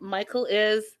 and Michael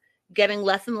is getting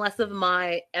less and less of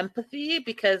my empathy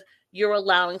because you're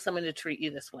allowing someone to treat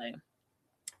you this way.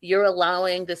 You're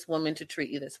allowing this woman to treat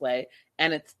you this way,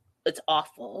 and it's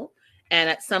awful. And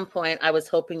at some point, I was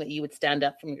hoping that you would stand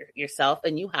up for yourself,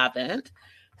 and you haven't.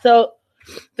 So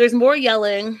there's more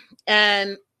yelling,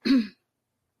 and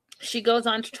she goes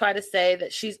on to try to say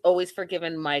that she's always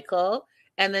forgiven Michael.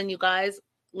 And then, you guys,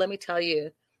 let me tell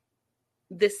you,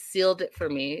 this sealed it for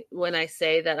me when I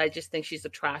say that I just think she's a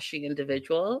trashy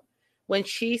individual. When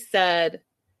she said,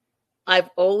 I've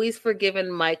always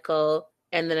forgiven Michael,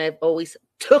 and then I've always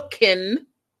taken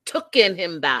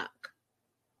him back.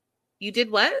 You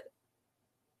did what?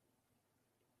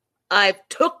 I've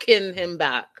taken him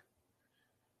back.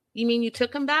 You mean you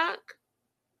took him back?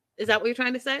 Is that what you're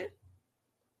trying to say?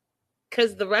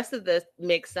 Because the rest of this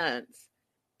makes sense.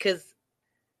 Because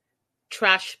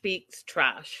trash speaks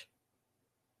trash.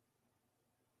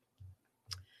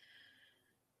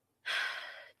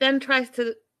 Then tries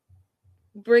to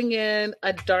bring in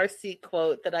a Darcy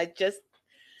quote that it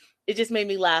just made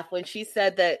me laugh when she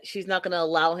said that she's not going to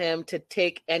allow him to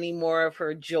take any more of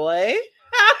her joy.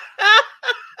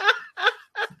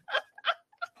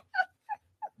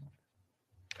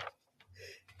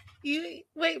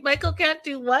 Wait, Michael can't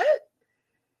do what?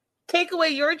 Take away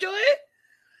your joy?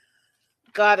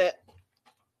 Got it.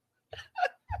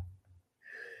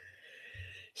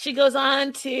 She goes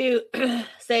on to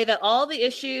say that all the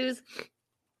issues,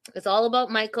 it's all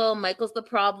about Michael. Michael's the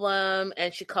problem.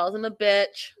 And she calls him a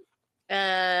bitch.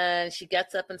 And she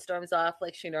gets up and storms off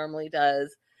like she normally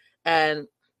does. And,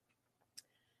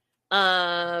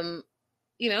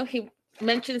 he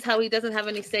mentions how he doesn't have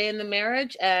any say in the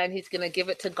marriage and he's going to give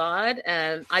it to God.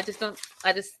 And I just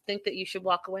think that you should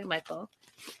walk away, Michael.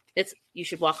 You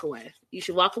should walk away. You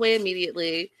should walk away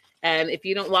immediately. And if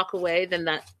you don't walk away, then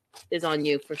that is on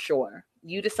you for sure.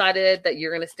 You decided that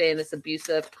you're going to stay in this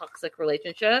abusive, toxic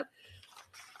relationship,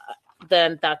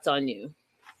 then that's on you.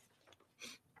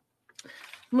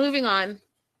 Moving on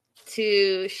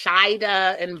to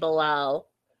Shaeeda and Bilal.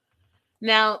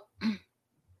 Now,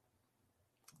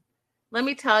 let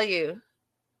me tell you,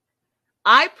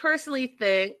 I personally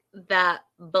think that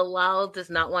Bilal does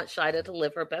not want Shaeeda to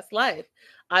live her best life.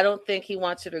 I don't think he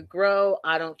wants her to grow.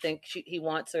 I don't think he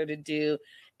wants her to do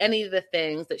any of the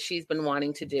things that she's been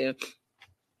wanting to do.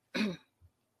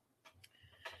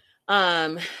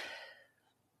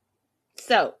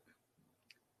 So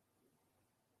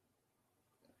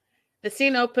the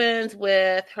scene opens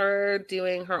with her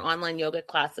doing her online yoga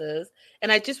classes.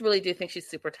 And I just really do think she's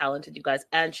super talented, you guys.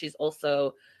 And she's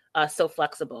also so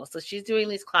flexible. So she's doing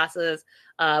these classes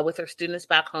with her students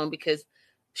back home because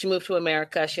she moved to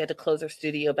America. She had to close her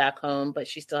studio back home, but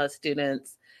she still has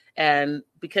students. And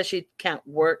because she can't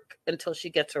work until she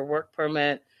gets her work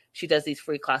permit, she does these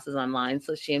free classes online.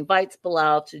 So she invites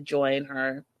Bilal to join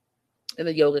her in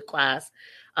the yoga class.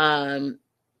 And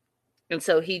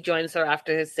so he joins her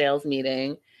after his sales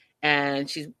meeting. And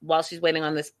while she's waiting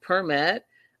on this permit,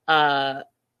 they're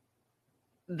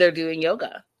doing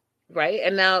yoga, right?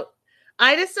 And now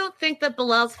I just don't think that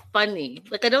Bilal's funny.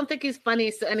 Like, I don't think he's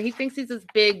funny. And he thinks he's this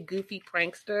big, goofy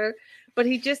prankster, but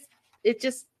it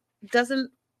just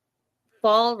doesn't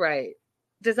fall right.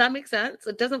 Does that make sense?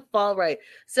 It doesn't fall right.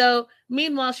 So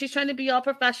meanwhile, she's trying to be all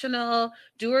professional,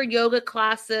 do her yoga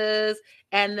classes,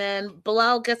 and then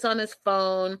Bilal gets on his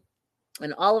phone,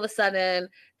 and all of a sudden,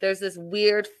 there's this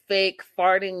weird fake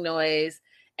farting noise,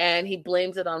 and he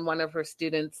blames it on one of her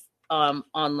students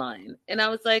online. And I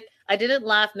was like, I didn't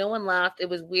laugh. No one laughed. It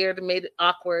was weird. It made it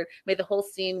awkward, made the whole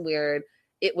scene weird.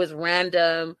 It was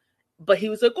random. But he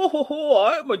was like, oh,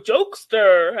 I'm a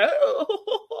jokester.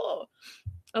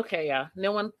 Okay, yeah.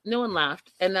 No one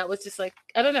laughed. And that was just like,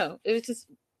 I don't know. It was just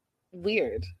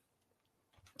weird.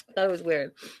 I thought it was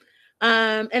weird.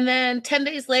 And then 10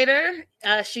 days later,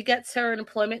 she gets her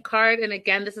employment card. And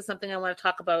again, this is something I want to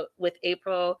talk about with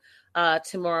April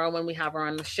tomorrow when we have her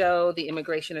on the show, the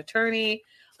immigration attorney.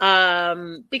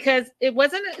 Because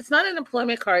it's not an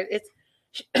employment card.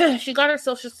 She got her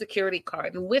Social Security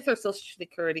card. And with her Social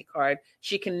Security card,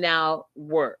 she can now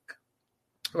work.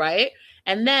 Right?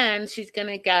 And then she's going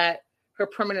to get her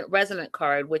permanent resident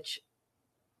card, which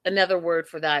another word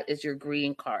for that is your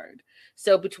green card.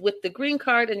 So with the green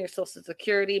card and your Social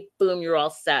Security, boom, you're all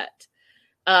set.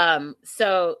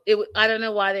 So I don't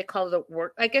know why they call it a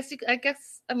work. I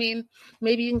mean,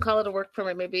 maybe you can call it a work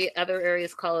permit. Maybe other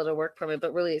areas call it a work permit,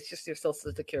 but really it's just your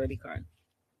Social Security card.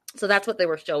 So that's what they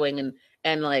were showing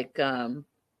and like,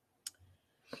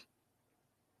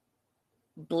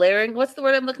 blaring. What's the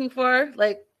word I'm looking for?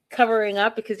 Like covering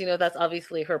up, because, that's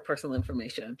obviously her personal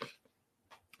information.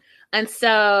 And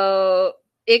so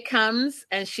it comes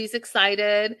and she's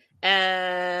excited.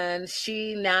 And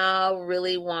she now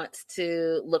really wants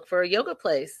to look for a yoga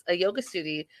place, a yoga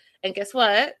studio. And guess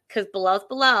what? Because Bilal's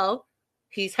Bilal,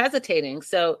 he's hesitating.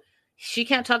 So she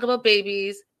can't talk about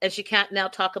babies, and she can't now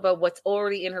talk about what's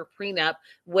already in her prenup,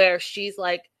 where she's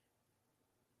like,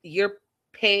 you're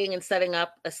paying and setting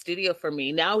up a studio for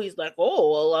me. Now he's like,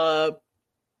 oh, well,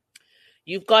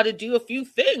 you've got to do a few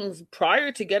things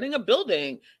prior to getting a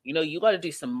building. You got to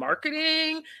do some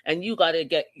marketing, and you got to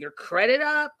get your credit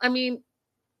up. I mean,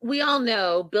 we all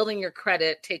know building your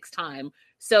credit takes time.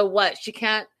 So what? She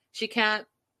can't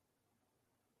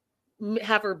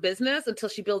have her business until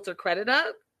she builds her credit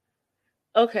up?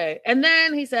 Okay. And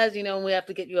then he says, we have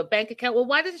to get you a bank account. Well,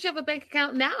 why doesn't she have a bank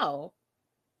account now?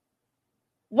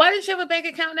 Why doesn't she have a bank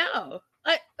account now?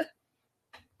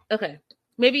 Okay.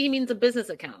 Maybe he means a business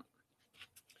account.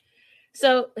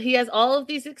 So he has all of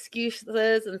these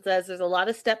excuses and says there's a lot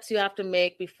of steps you have to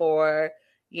make before,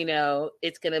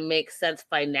 it's going to make sense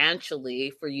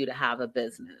financially for you to have a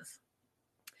business.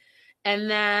 And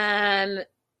then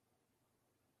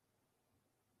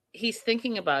he's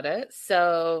thinking about it.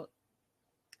 So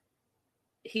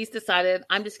he's decided,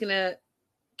 I'm just going to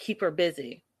keep her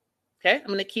busy. Okay. I'm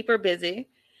going to keep her busy.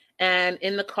 And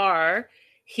in the car,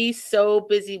 he's so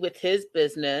busy with his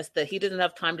business that he doesn't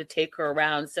have time to take her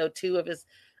around. So two of his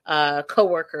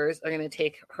coworkers are going to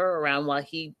take her around while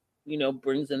he,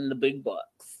 brings in the big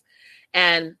bucks.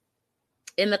 And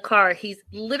in the car, he's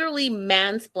literally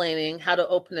mansplaining how to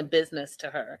open a business to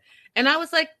her. And I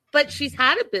was like, but she's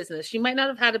had a business. She might not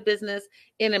have had a business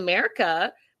in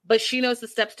America, but she knows the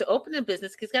steps to open a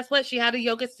business, because guess what? She had a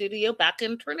yoga studio back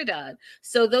in Trinidad.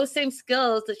 So those same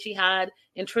skills that she had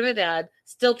in Trinidad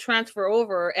still transfer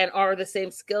over and are the same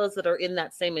skills that are in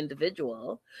that same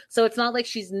individual. So it's not like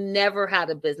she's never had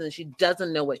a business. She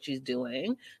doesn't know what she's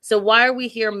doing. So why are we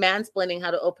here mansplaining how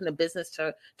to open a business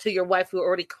to your wife who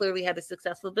already clearly had a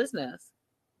successful business?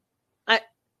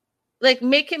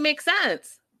 Make it make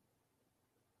sense.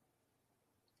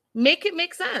 Make it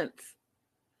make sense.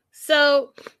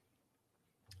 So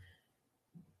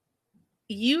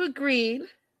you agreed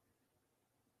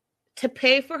to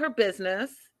pay for her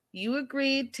business. You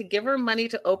agreed to give her money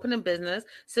to open a business.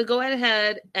 So go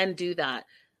ahead and do that.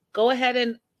 Go ahead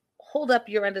and hold up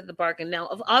your end of the bargain. Now,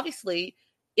 obviously,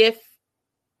 if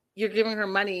you're giving her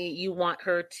money, you want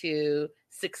her to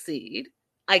succeed.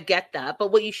 I get that.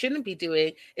 But what you shouldn't be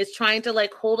doing is trying to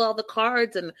hold all the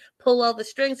cards and pull all the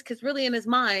strings, because really in his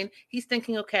mind, he's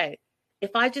thinking, okay,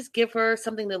 if I just give her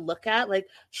something to look at,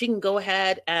 she can go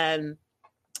ahead and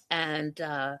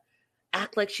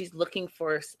act like she's looking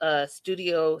for a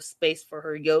studio space for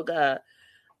her yoga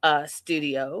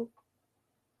studio,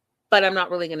 but I'm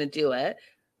not really going to do it.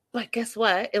 But guess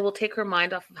what? It will take her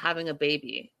mind off of having a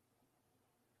baby.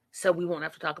 So we won't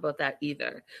have to talk about that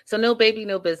either. So no baby,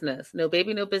 no business. No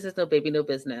baby, no business. No baby, no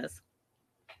business.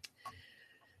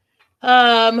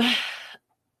 Holloway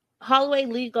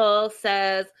Legal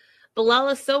says, Bilal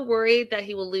is so worried that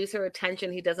he will lose her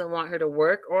attention. He doesn't want her to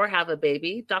work or have a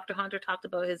baby. Dr. Hunter talked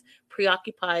about his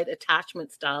preoccupied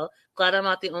attachment style. Glad I'm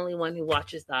not the only one who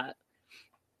watches that.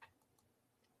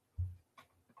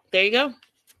 There you go.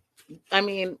 I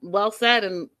mean, well said,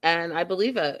 and I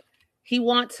believe it. He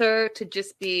wants her to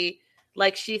just be,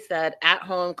 like she said, at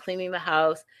home, cleaning the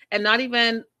house, and not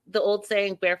even the old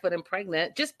saying, barefoot and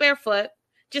pregnant, just barefoot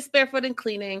and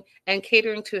cleaning and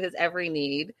catering to his every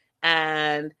need,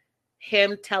 and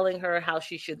him telling her how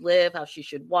she should live, how she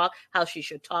should walk, how she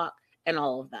should talk, and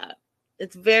all of that.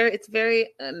 It's very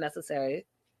necessary.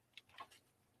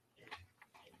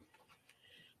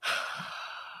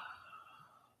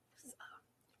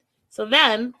 So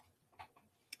then,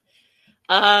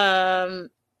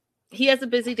 he has a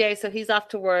busy day, so he's off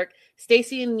to work.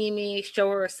 Stacy and Mimi show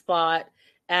her a spot,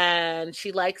 and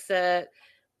she likes it.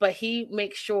 But he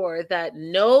makes sure that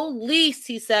no lease,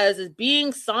 he says, is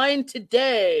being signed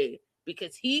today,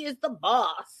 because he is the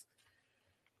boss.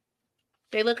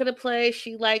 They look at a place,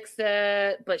 she likes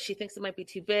it, but she thinks it might be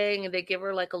too big, and they give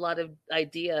her a lot of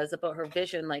ideas about her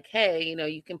vision. Hey,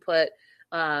 you can put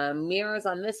mirrors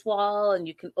on this wall, and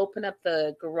you can open up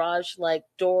the garage like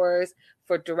doors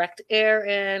for direct air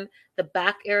in. The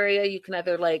back area, you can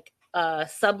either like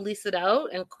sublease it out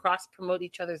and cross promote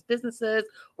each other's businesses,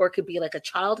 or it could be like a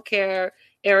childcare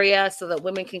area so that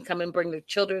women can come and bring their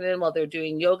children in while they're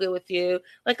doing yoga with you.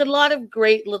 Like a lot of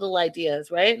great little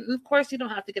ideas, right? And of course, you don't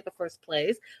have to get the first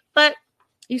place, but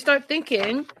you start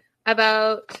thinking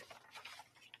about,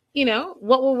 you know,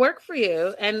 what will work for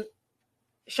you. And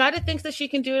Shida thinks that she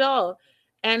can do it all.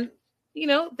 And, you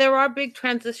know, there are big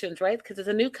transitions, right? Because it's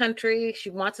a new country. She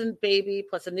wants a baby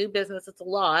plus a new business. It's a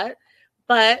lot.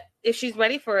 But if she's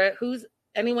ready for it, who's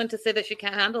anyone to say that she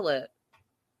can't handle it?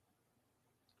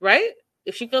 Right?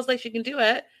 If she feels like she can do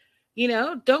it, you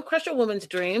know, don't crush a woman's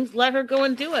dreams. Let her go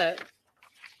and do it.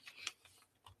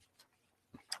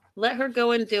 Let her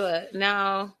go and do it.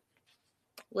 Now,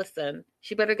 listen,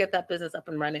 she better get that business up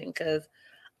and running, because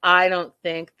I don't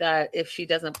think that if she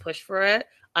doesn't push for it,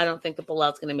 I don't think the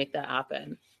Bilal's going to make that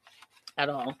happen at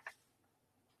all.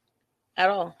 At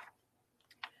all.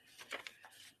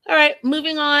 All right,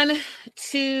 moving on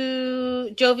to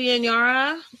Jovi and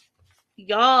Yara.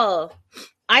 Y'all,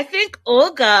 I think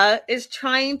Olga is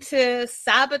trying to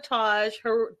sabotage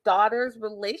her daughter's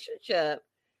relationship.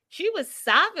 She was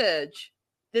savage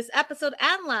this episode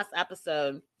and last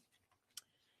episode.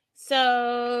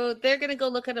 So they're going to go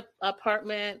look at an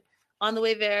apartment. On the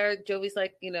way there, Jovi's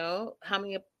like, you know, how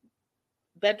many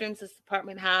bedrooms does this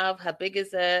apartment have? How big is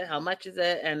it? How much is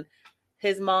it? And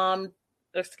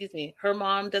her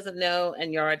mom doesn't know,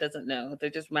 and Yara doesn't know. They're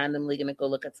just randomly going to go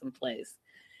look at some place.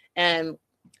 And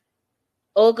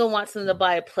Olga wants them to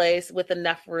buy a place with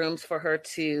enough rooms for her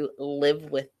to live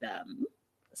with them.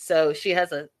 So she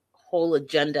has a whole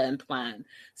agenda and plan.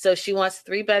 So she wants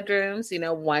 3 bedrooms, you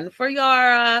know, 1 for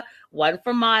Yara, 1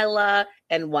 for Mila,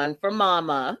 and 1 for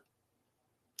Mama.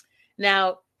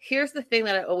 Now, here's the thing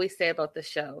that I always say about the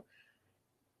show.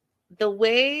 The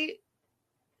way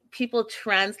people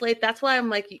translate, that's why I'm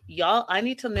like, y'all, I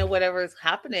need to know whatever is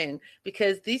happening,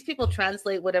 because these people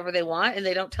translate whatever they want and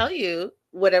they don't tell you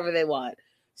whatever they want.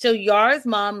 So Yara's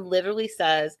mom literally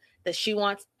says that she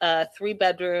wants a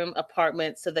 3-bedroom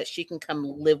apartment so that she can come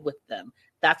live with them.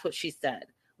 That's what she said.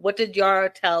 What did Yara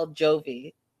tell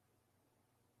Jovi?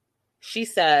 She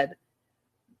said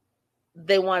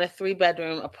they want a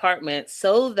 3-bedroom apartment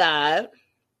so that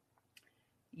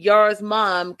Yara's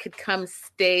mom could come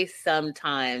stay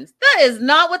sometimes. That is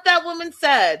not what that woman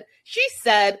said. She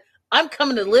said, I'm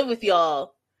coming to live with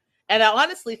y'all. And I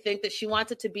honestly think that she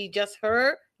wants it to be just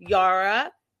her,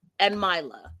 Yara, and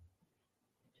Mila.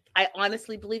 I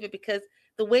honestly believe it, because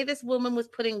the way this woman was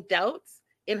putting doubts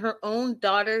in her own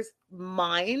daughter's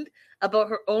mind about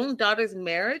her own daughter's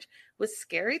marriage was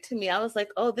scary to me. I was like,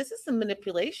 oh, this is some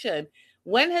manipulation.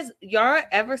 When has Yara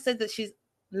ever said that she's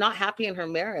not happy in her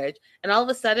marriage? And all of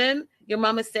a sudden, your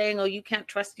mom is saying, oh, you can't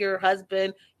trust your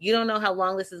husband. You don't know how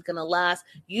long this is going to last.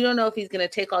 You don't know if he's going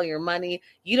to take all your money.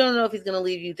 You don't know if he's going to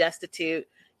leave you destitute.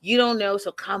 You don't know.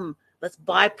 So come, let's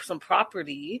buy some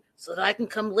property so that I can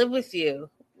come live with you.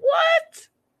 What?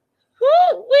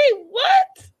 Who? Wait,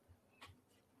 what?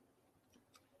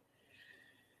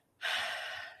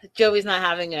 Joey's not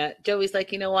having it. Joey's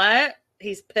like, you know what?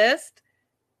 He's pissed.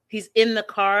 He's in the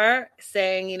car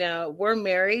saying, you know, we're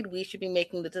married. We should be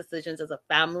making the decisions as a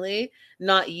family,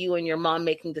 not you and your mom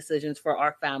making decisions for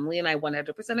our family. And I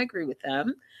 100% agree with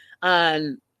him.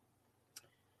 I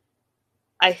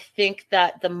think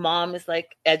that the mom is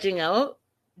like edging out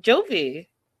Jovi.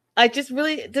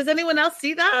 Does anyone else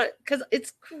see that? Because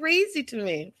it's crazy to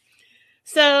me.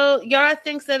 So Yara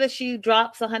thinks that if she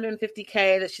drops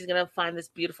 $150K, that she's going to find this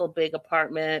beautiful big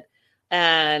apartment.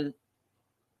 And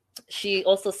she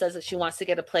also says that she wants to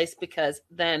get a place because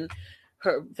then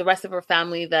the rest of her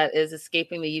family that is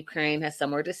escaping the Ukraine has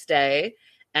somewhere to stay.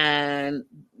 And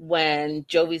when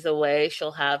Jovi's away,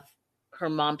 she'll have her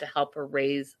mom to help her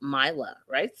raise Mila,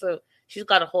 right? So she's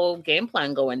got a whole game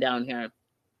plan going down here.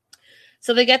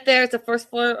 So they get there. It's a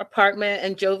first floor apartment,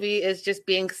 and Jovi is just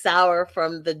being sour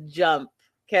from the jump.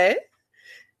 Okay.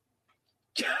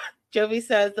 Jovi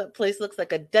says the place looks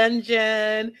like a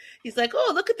dungeon. He's like,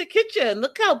 oh, look at the kitchen.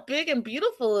 Look how big and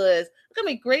beautiful it is. Look how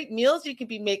many great meals you could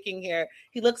be making here.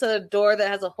 He looks at a door that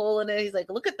has a hole in it. He's like,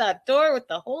 look at that door with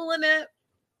the hole in it.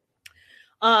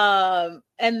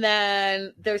 And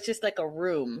then there's just like a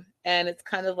room, and it's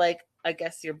kind of like, I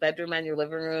guess, your bedroom and your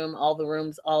living room, all the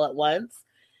rooms all at once.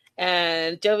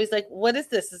 And Jovi's like, what is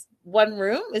this? Is one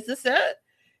room? Is this it?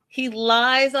 He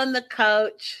lies on the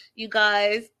couch, you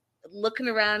guys, looking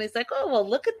around. He's like, oh, well,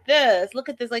 look at this. Look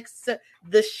at this. Like,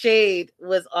 the shade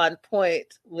was on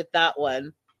point with that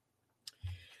one.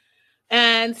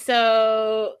 And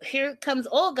so here comes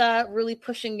Olga really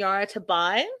pushing Yara to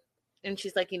buy. And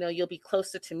she's like, you'll be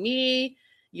closer to me.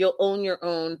 You'll own your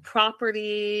own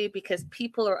property because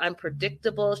people are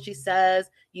unpredictable, she says.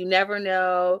 You never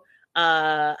know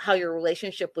how your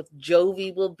relationship with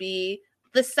Jovi will be.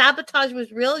 The sabotage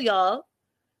was real, y'all.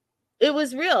 It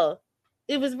was real.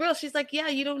 It was real. She's like, yeah,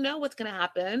 you don't know what's going to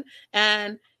happen.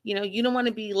 And, you don't want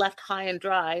to be left high and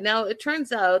dry. Now, it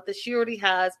turns out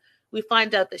that we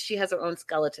find out that she has her own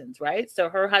skeletons, right? So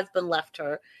her husband left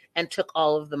her and took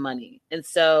all of the money. And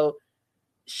so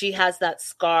she has that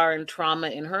scar and trauma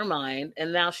in her mind.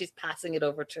 And now she's passing it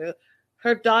over to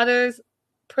her daughter's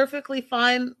perfectly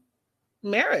fine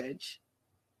marriage.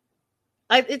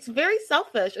 It's very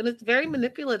selfish and it's very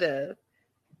manipulative.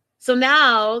 So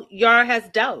now Yara has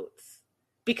doubts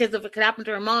because if it could happen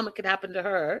to her mom, it could happen to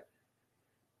her.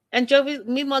 And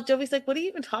meanwhile, Jovi's like, what are you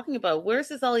even talking about? Where's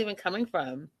this all even coming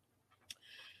from?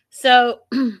 So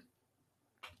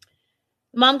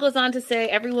mom goes on to say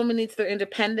every woman needs their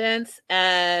independence.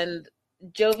 And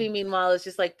Jovi, meanwhile, is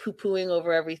just like poo-pooing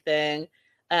over everything,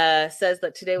 says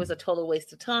that today was a total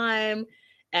waste of time.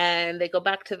 And they go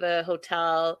back to the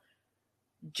hotel.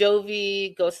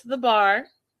 Jovi goes to the bar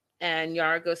and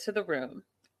Yara goes to the room.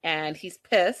 And he's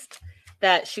pissed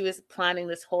that she was planning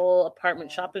this whole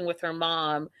apartment shopping with her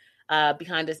mom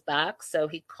behind his back. So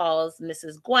he calls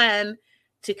Mrs. Gwen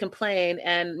to complain.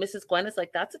 And Mrs. Gwen is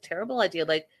like, that's a terrible idea.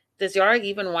 Like, does Yara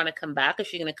even want to come back? Is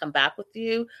she going to come back with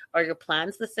you? Are your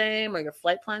plans the same? Are your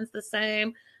flight plans the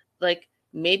same? Like,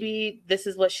 maybe this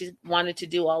is what she wanted to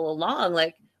do all along.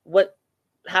 Like, what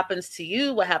happens to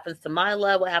you? What happens to my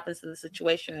love? What happens to the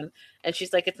situation? And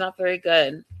she's like, it's not very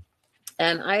good.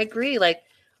 And I agree. Like,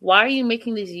 why are you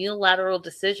making these unilateral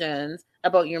decisions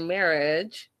about your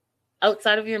marriage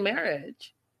outside of your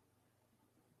marriage?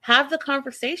 Have the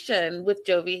conversation with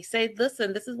Jovi. Say,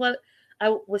 listen, this is what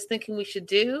I was thinking we should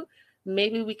do.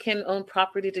 Maybe we can own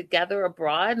property together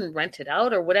abroad and rent it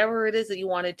out or whatever it is that you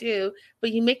want to do.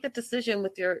 But you make that decision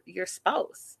with your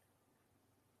spouse.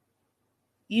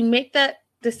 You make that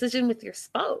decision with your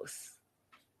spouse.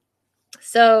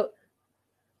 So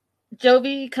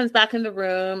Jovi comes back in the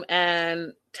room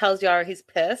and tells Yara he's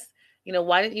pissed.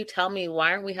 Why didn't you tell me?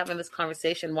 Why aren't we having this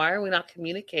conversation? Why are we not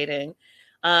communicating?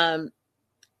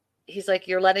 He's like,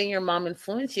 you're letting your mom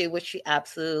influence you, which she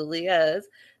absolutely is.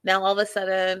 Now, all of a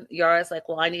sudden, Yara's like,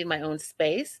 well, I need my own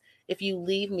space. If you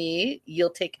leave me, you'll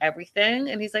take everything.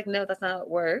 And he's like, no, that's not how it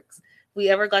works. If we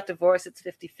ever got divorced, it's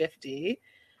 50-50.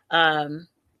 And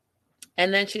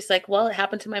then she's like, well, it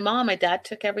happened to my mom. My dad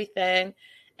took everything.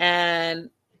 And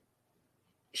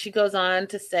she goes on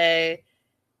to say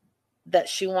that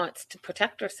she wants to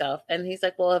protect herself. And he's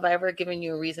like, well, have I ever given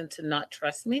you a reason to not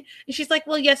trust me? And she's like,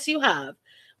 well, yes, you have.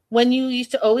 When you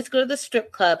used to always go to the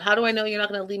strip club, how do I know you're not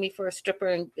going to leave me for a stripper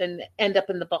and end up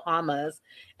in the Bahamas?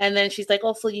 And then she's like,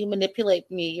 also, you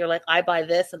manipulate me. You're like, I buy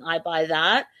this and I buy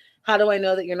that. How do I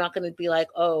know that you're not going to be like,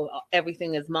 oh,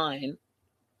 everything is mine?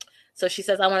 So she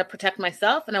says, I want to protect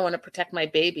myself and I want to protect my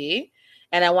baby.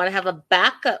 And I want to have a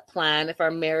backup plan if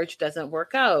our marriage doesn't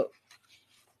work out.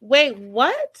 Wait,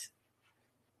 what?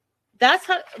 That's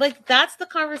the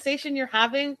conversation you're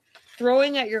having,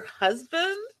 throwing at your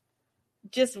husband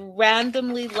just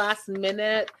randomly last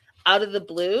minute out of the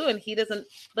blue. And he doesn't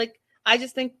I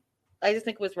just think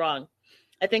it was wrong.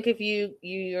 I think if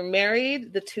you're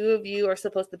married, the two of you are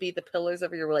supposed to be the pillars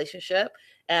of your relationship.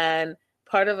 And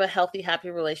part of a healthy, happy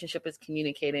relationship is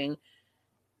communicating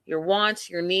your wants,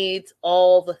 your needs,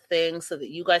 all the things so that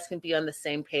you guys can be on the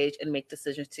same page and make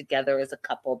decisions together as a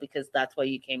couple, because that's why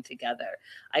you came together.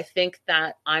 I think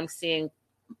that I'm seeing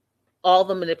all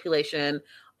the manipulation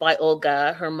by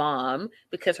Olga, her mom,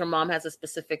 because her mom has a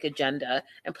specific agenda.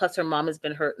 And plus her mom has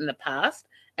been hurt in the past.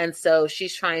 And so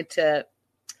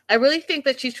I really think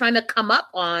that she's trying to come up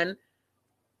on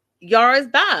Yara's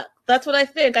back. That's what I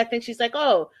think. I think she's like,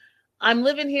 oh, I'm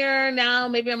living here now.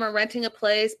 Maybe I'm renting a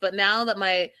place. But now that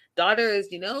my daughter is,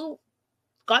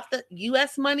 got the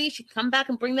U.S. money, she come back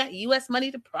and bring that U.S.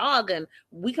 money to Prague and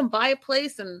we can buy a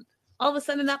place. And all of a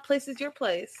sudden that place is your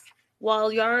place.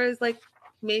 While Yara is like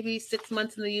maybe 6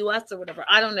 months in the U.S. or whatever.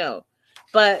 I don't know.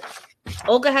 But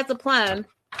Olga has a plan.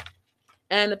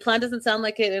 And the plan doesn't sound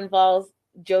like it involves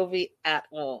Jovi at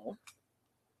all.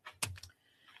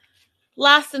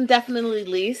 Last and definitely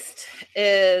least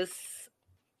is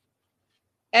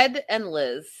Ed and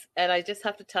Liz. And I just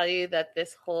have to tell you that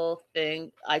this whole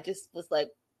thing, I just was like,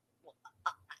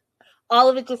 all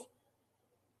of it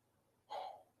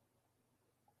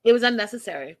it was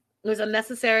unnecessary. It was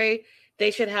unnecessary.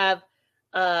 They should have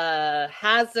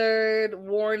hazard,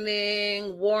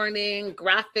 warning,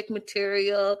 graphic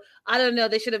material. I don't know.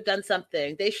 They should have done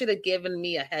something. They should have given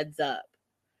me a heads up.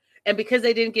 And because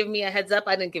they didn't give me a heads up,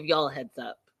 I didn't give y'all a heads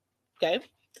up. Okay.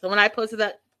 So when I posted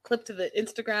that clip to the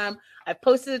Instagram, I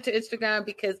posted it to Instagram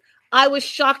because I was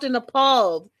shocked and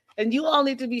appalled. And you all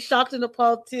need to be shocked and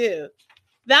appalled too.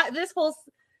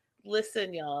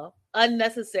 Listen, y'all,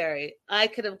 unnecessary. I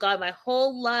could have gone my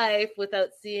whole life without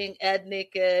seeing Ed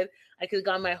naked. I could have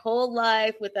gone my whole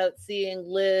life without seeing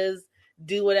Liz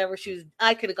do whatever she was.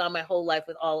 I could have gone my whole life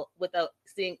without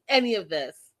seeing any of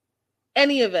this,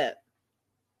 any of it.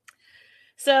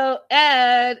 So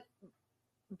Ed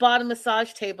bought a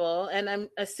massage table, and I'm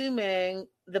assuming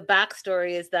the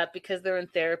backstory is that because they're in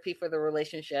therapy for the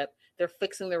relationship, they're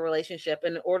fixing the relationship.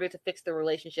 And in order to fix the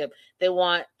relationship, they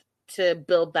want to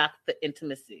build back the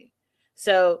intimacy.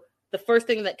 So the first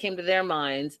thing that came to their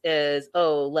minds is,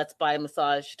 oh, let's buy a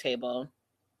massage table.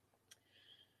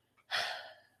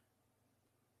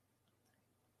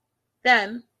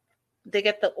 Then they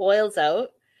get the oils out.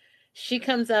 She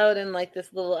comes out in like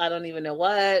this little, I don't even know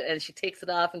what, and she takes it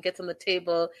off and gets on the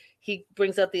table. He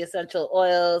brings out the essential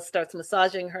oils, starts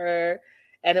massaging her.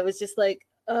 And it was just like,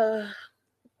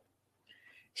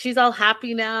 she's all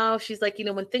happy now. She's like,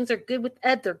 when things are good with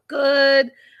Ed, they're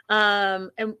good.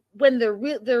 And when they're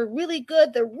really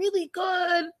good, they're really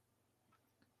good.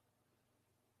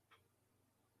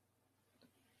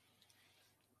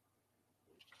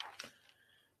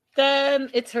 Then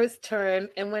it's her turn.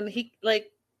 And when he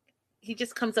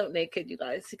just comes out naked, you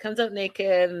guys. He comes out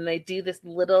naked and they do this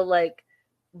little like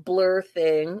blur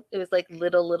thing. It was like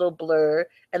little blur.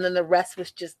 And then the rest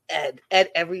was just Ed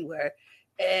everywhere.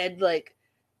 Ed like,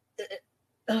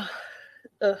 and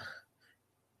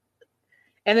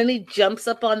then he jumps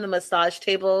up on the massage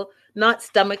table, not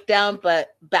stomach down,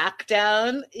 but back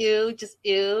down. Ew, just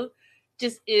ew.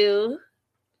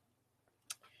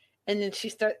 And then she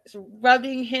starts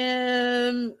rubbing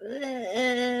him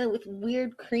with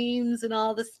weird creams and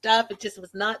all this stuff. It just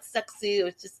was not sexy.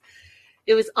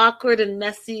 It was awkward and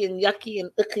messy and yucky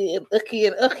and icky and icky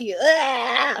and icky.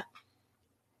 Ah!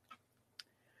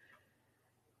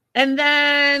 And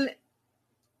then,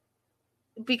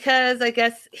 because I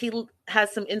guess he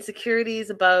has some insecurities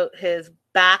about his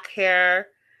back hair,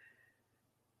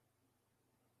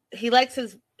 he likes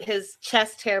his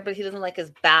chest hair, but he doesn't like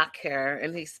his back hair.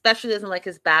 And he especially doesn't like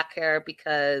his back hair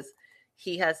because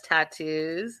he has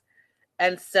tattoos.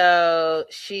 And so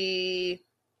she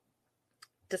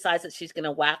decides that she's going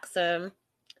to wax him.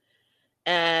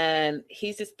 And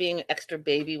he's just being an extra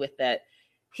baby with it.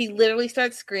 He literally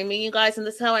starts screaming, you guys. And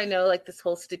this is how I know like this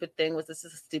whole stupid thing this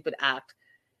is a stupid act.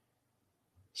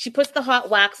 She puts the hot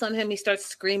wax on him. He starts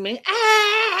screaming.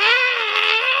 Ah!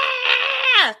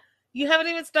 You haven't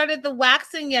even started the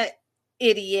waxing yet,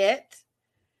 idiot.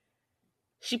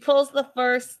 She pulls the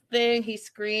first thing. He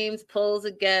screams, pulls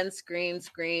again, screams.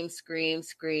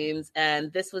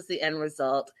 And this was the end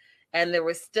result. And there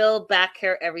was still back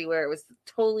hair everywhere. It was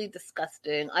totally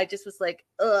disgusting. I just was like,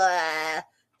 ugh.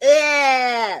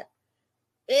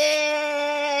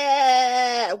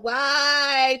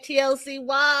 Why, TLC?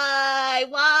 Why?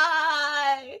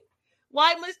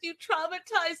 Why must you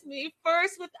traumatize me?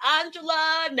 First with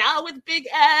Angela, now with Big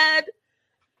Ed.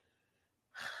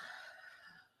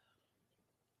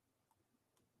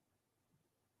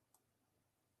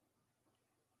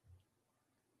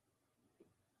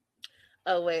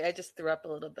 Oh, wait, I just threw up a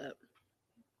little bit.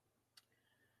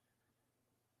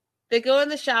 They go in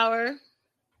the shower.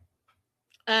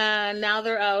 And now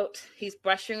they're out. He's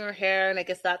brushing her hair, and I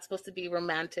guess that's supposed to be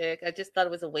romantic. I just thought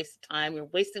it was a waste of time. You're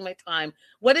wasting my time.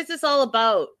 What is this all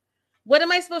about? What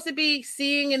am I supposed to be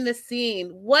seeing in this scene?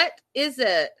 What is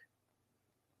it?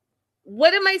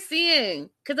 What am I seeing?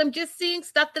 Because I'm just seeing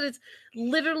stuff that is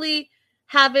literally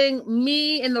having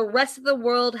me and the rest of the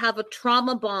world have a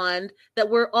trauma bond that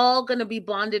we're all going to be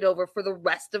bonded over for the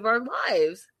rest of our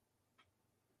lives.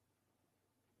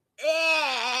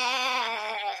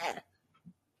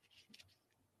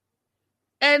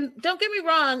 And don't get me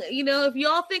wrong, if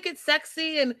y'all think it's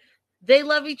sexy and they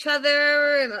love each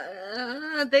other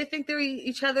and they think they're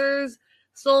each other's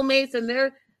soulmates and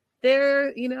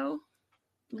they're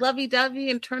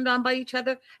lovey-dovey and turned on by each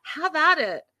other, have at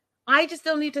it. I just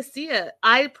don't need to see it.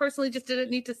 I personally just didn't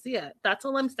need to see it. That's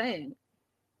all I'm saying.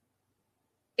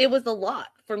 It was a lot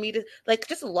for me to, like,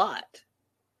 just a lot.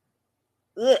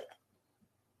 Ugh.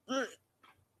 Ugh.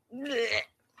 Ugh.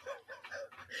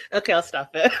 Okay, I'll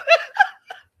stop it.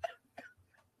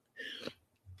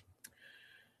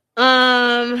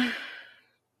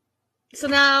 So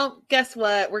now, guess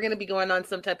what? We're going to be going on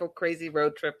some type of crazy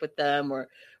road trip with them, or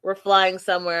we're flying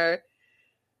somewhere.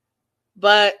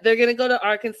 But they're going to go to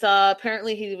Arkansas.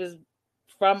 Apparently he was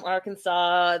from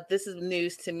Arkansas. This is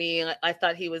news to me. I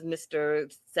thought he was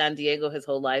Mr. San Diego his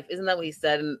whole life. Isn't that what he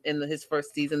said in his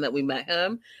first season that we met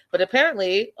him? But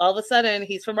apparently, all of a sudden,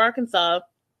 he's from Arkansas,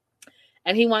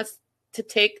 and he wants to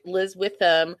take Liz with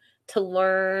him to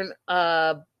learn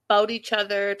about each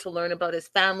other, to learn about his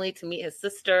family, to meet his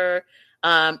sister,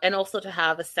 and also to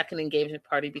have a second engagement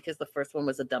party because the first one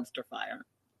was a dumpster fire.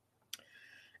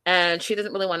 And she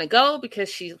doesn't really want to go because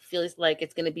she feels like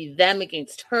it's going to be them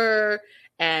against her,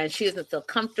 and she doesn't feel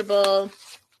comfortable.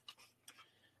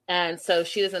 And so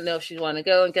she doesn't know if she want to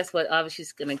go. And guess what? Obviously,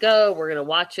 she's going to go. We're going to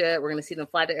watch it. We're going to see them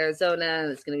fly to Arizona,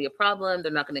 and it's going to be a problem.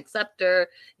 They're not going to accept her.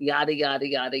 Yada, yada,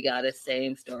 yada, yada.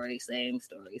 Same story, same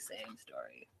story, same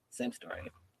story, same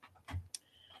story.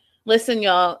 Listen,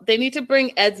 y'all, they need to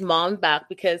bring Ed's mom back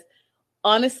because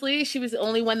honestly, she was the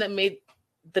only one that made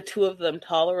the two of them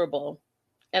tolerable.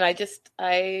 And I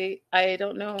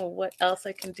don't know what else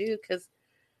I can do because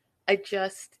I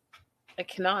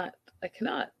cannot.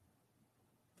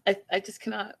 I just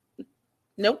cannot.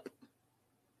 Nope.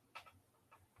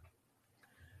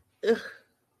 Ugh.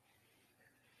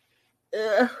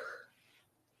 Ugh.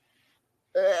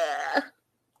 Ugh.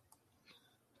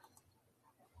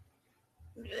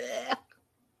 Ugh.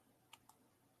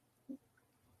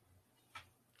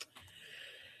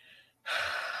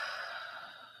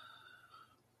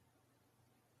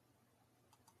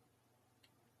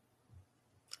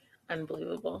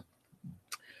 Unbelievable.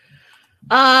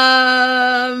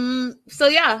 So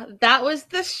yeah, that was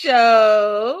the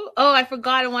show. Oh, I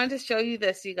forgot. I wanted to show you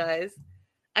this, you guys.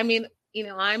 I mean,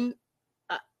 I'm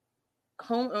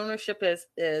home ownership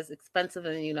is expensive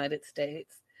in the United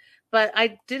States, but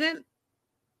did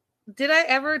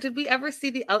we ever see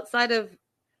the outside of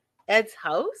Ed's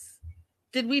house?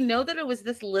 Did we know that it was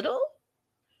this little,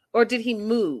 or did he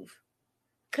move?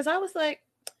 Because I was like,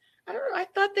 I don't know. I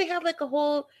thought they had like a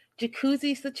whole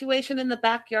jacuzzi situation in the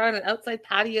backyard and outside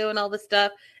patio and all this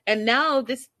stuff. And now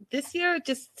this year it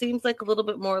just seems like a little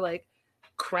bit more like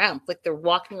cramped. Like they're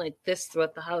walking like this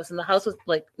throughout the house. And the house was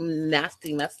like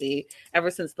nasty, messy ever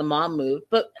since the mom moved.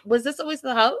 But was this always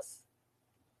the house?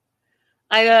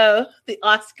 I know. The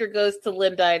Oscar goes to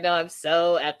Linda. I know I'm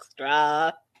so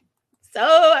extra.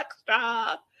 So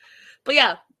extra. But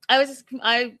yeah, I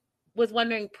was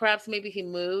wondering perhaps maybe he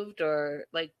moved or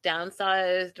like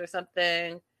downsized or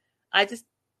something.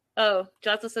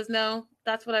 Jocelyn says no.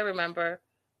 That's what I remember.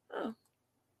 Oh.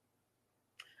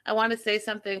 I want to say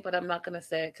something, but I'm not going to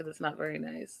say it because it's not very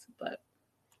nice. But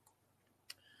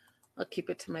I'll keep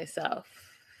it to myself,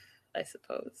 I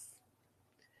suppose.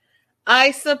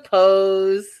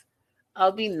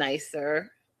 I'll be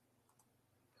nicer.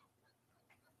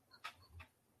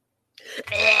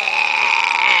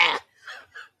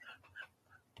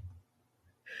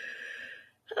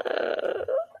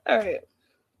 All right.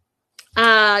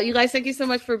 You guys, thank you so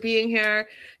much for being here.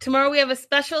 Tomorrow we have a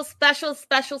special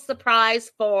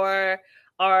surprise for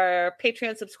our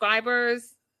Patreon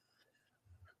subscribers.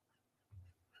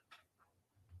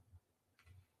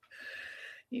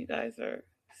 You guys are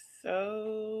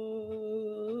so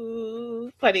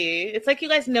funny. It's like you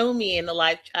guys know me in the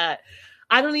live chat.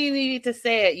 I don't even need to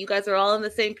say it. You guys are all on the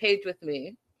same page with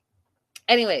me.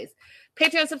 Anyways,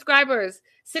 Patreon subscribers,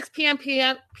 6 p.m. 6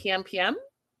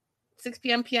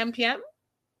 p.m.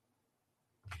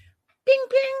 Bing,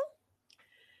 bing.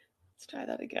 Let's try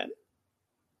that again.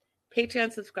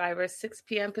 Patreon subscribers, 6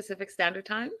 p.m. Pacific Standard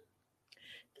Time,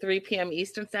 3 p.m.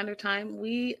 Eastern Standard Time.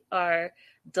 We are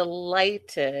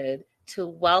delighted to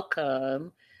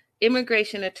welcome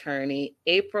immigration attorney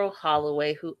April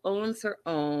Holloway, who owns her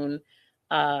own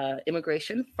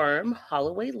immigration firm,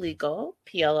 Holloway Legal,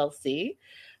 PLLC.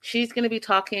 She's going to be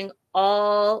talking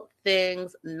all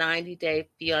things 90-day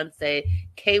fiance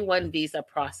K-1 visa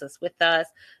process with us,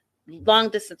 long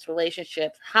distance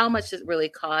relationships, how much it really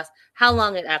costs, how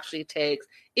long it actually takes,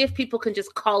 if people can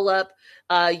just call up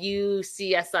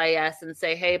UCSIS and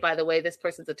say, hey, by the way, this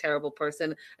person's a terrible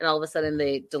person, and all of a sudden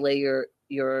they delay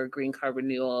your green card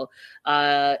renewal.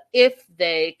 If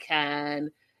they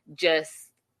can just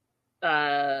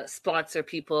sponsor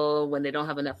people when they don't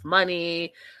have enough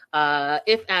money.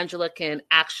 If Angela can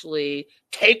actually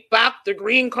take back the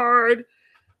green card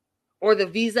or the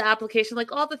visa application,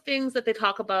 like all the things that they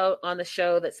talk about on the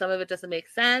show that some of it doesn't make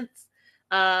sense.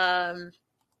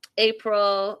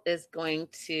 April is going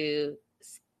to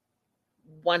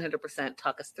 100%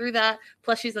 talk us through that.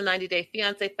 Plus, she's a 90-Day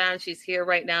Fiance fan. She's here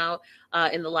right now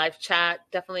in the live chat.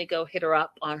 Definitely go hit her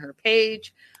up on her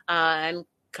page and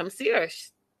come see her.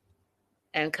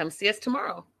 And come see us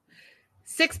tomorrow.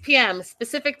 6 p.m.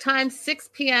 Pacific time, 6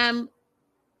 p.m.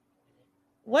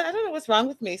 What? I don't know what's wrong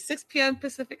with me. 6 p.m.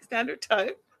 Pacific Standard Time.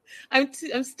 I'm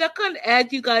stuck on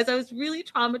edge, you guys. I was really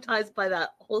traumatized by that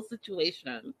whole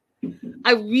situation.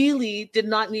 I really did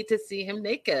not need to see him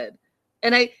naked.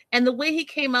 And the way he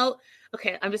came out,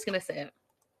 okay, I'm just gonna say it.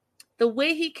 The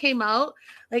way he came out,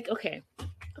 like, okay,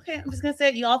 I'm just gonna say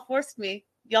it. Y'all forced me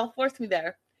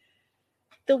there.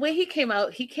 The way he came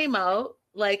out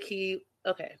like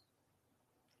okay.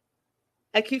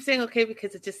 I keep saying okay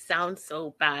because it just sounds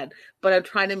so bad, but I'm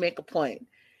trying to make a point.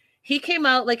 He came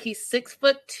out like he's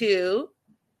 6'2",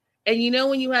 and you know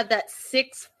when you have that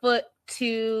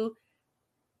 6'2"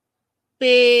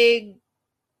 big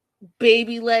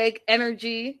baby leg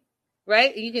energy,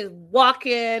 right? You can walk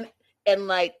in and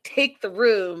like take the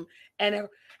room, and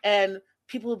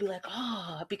people will be like,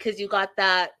 oh, because you got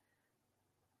that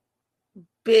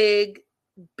big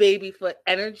baby foot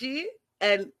energy,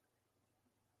 and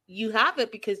you have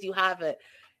it because you have it.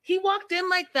 He walked in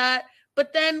like that,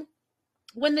 but then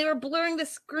when they were blurring the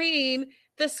screen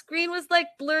was like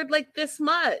blurred like this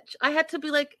much. I had to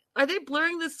be like, are they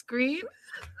blurring the screen?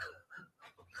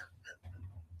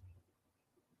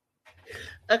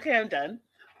 Okay, I'm done.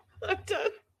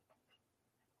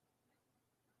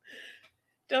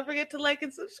 Don't forget to like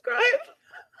and subscribe.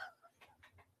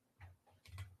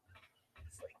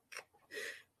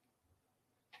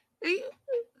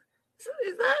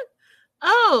 Is that?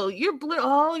 Oh, you're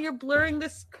blurring the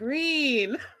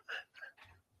screen.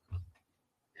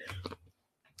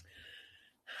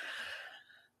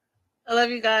 I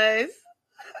love you guys.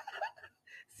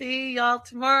 See y'all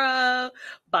tomorrow.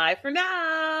 Bye for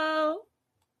now.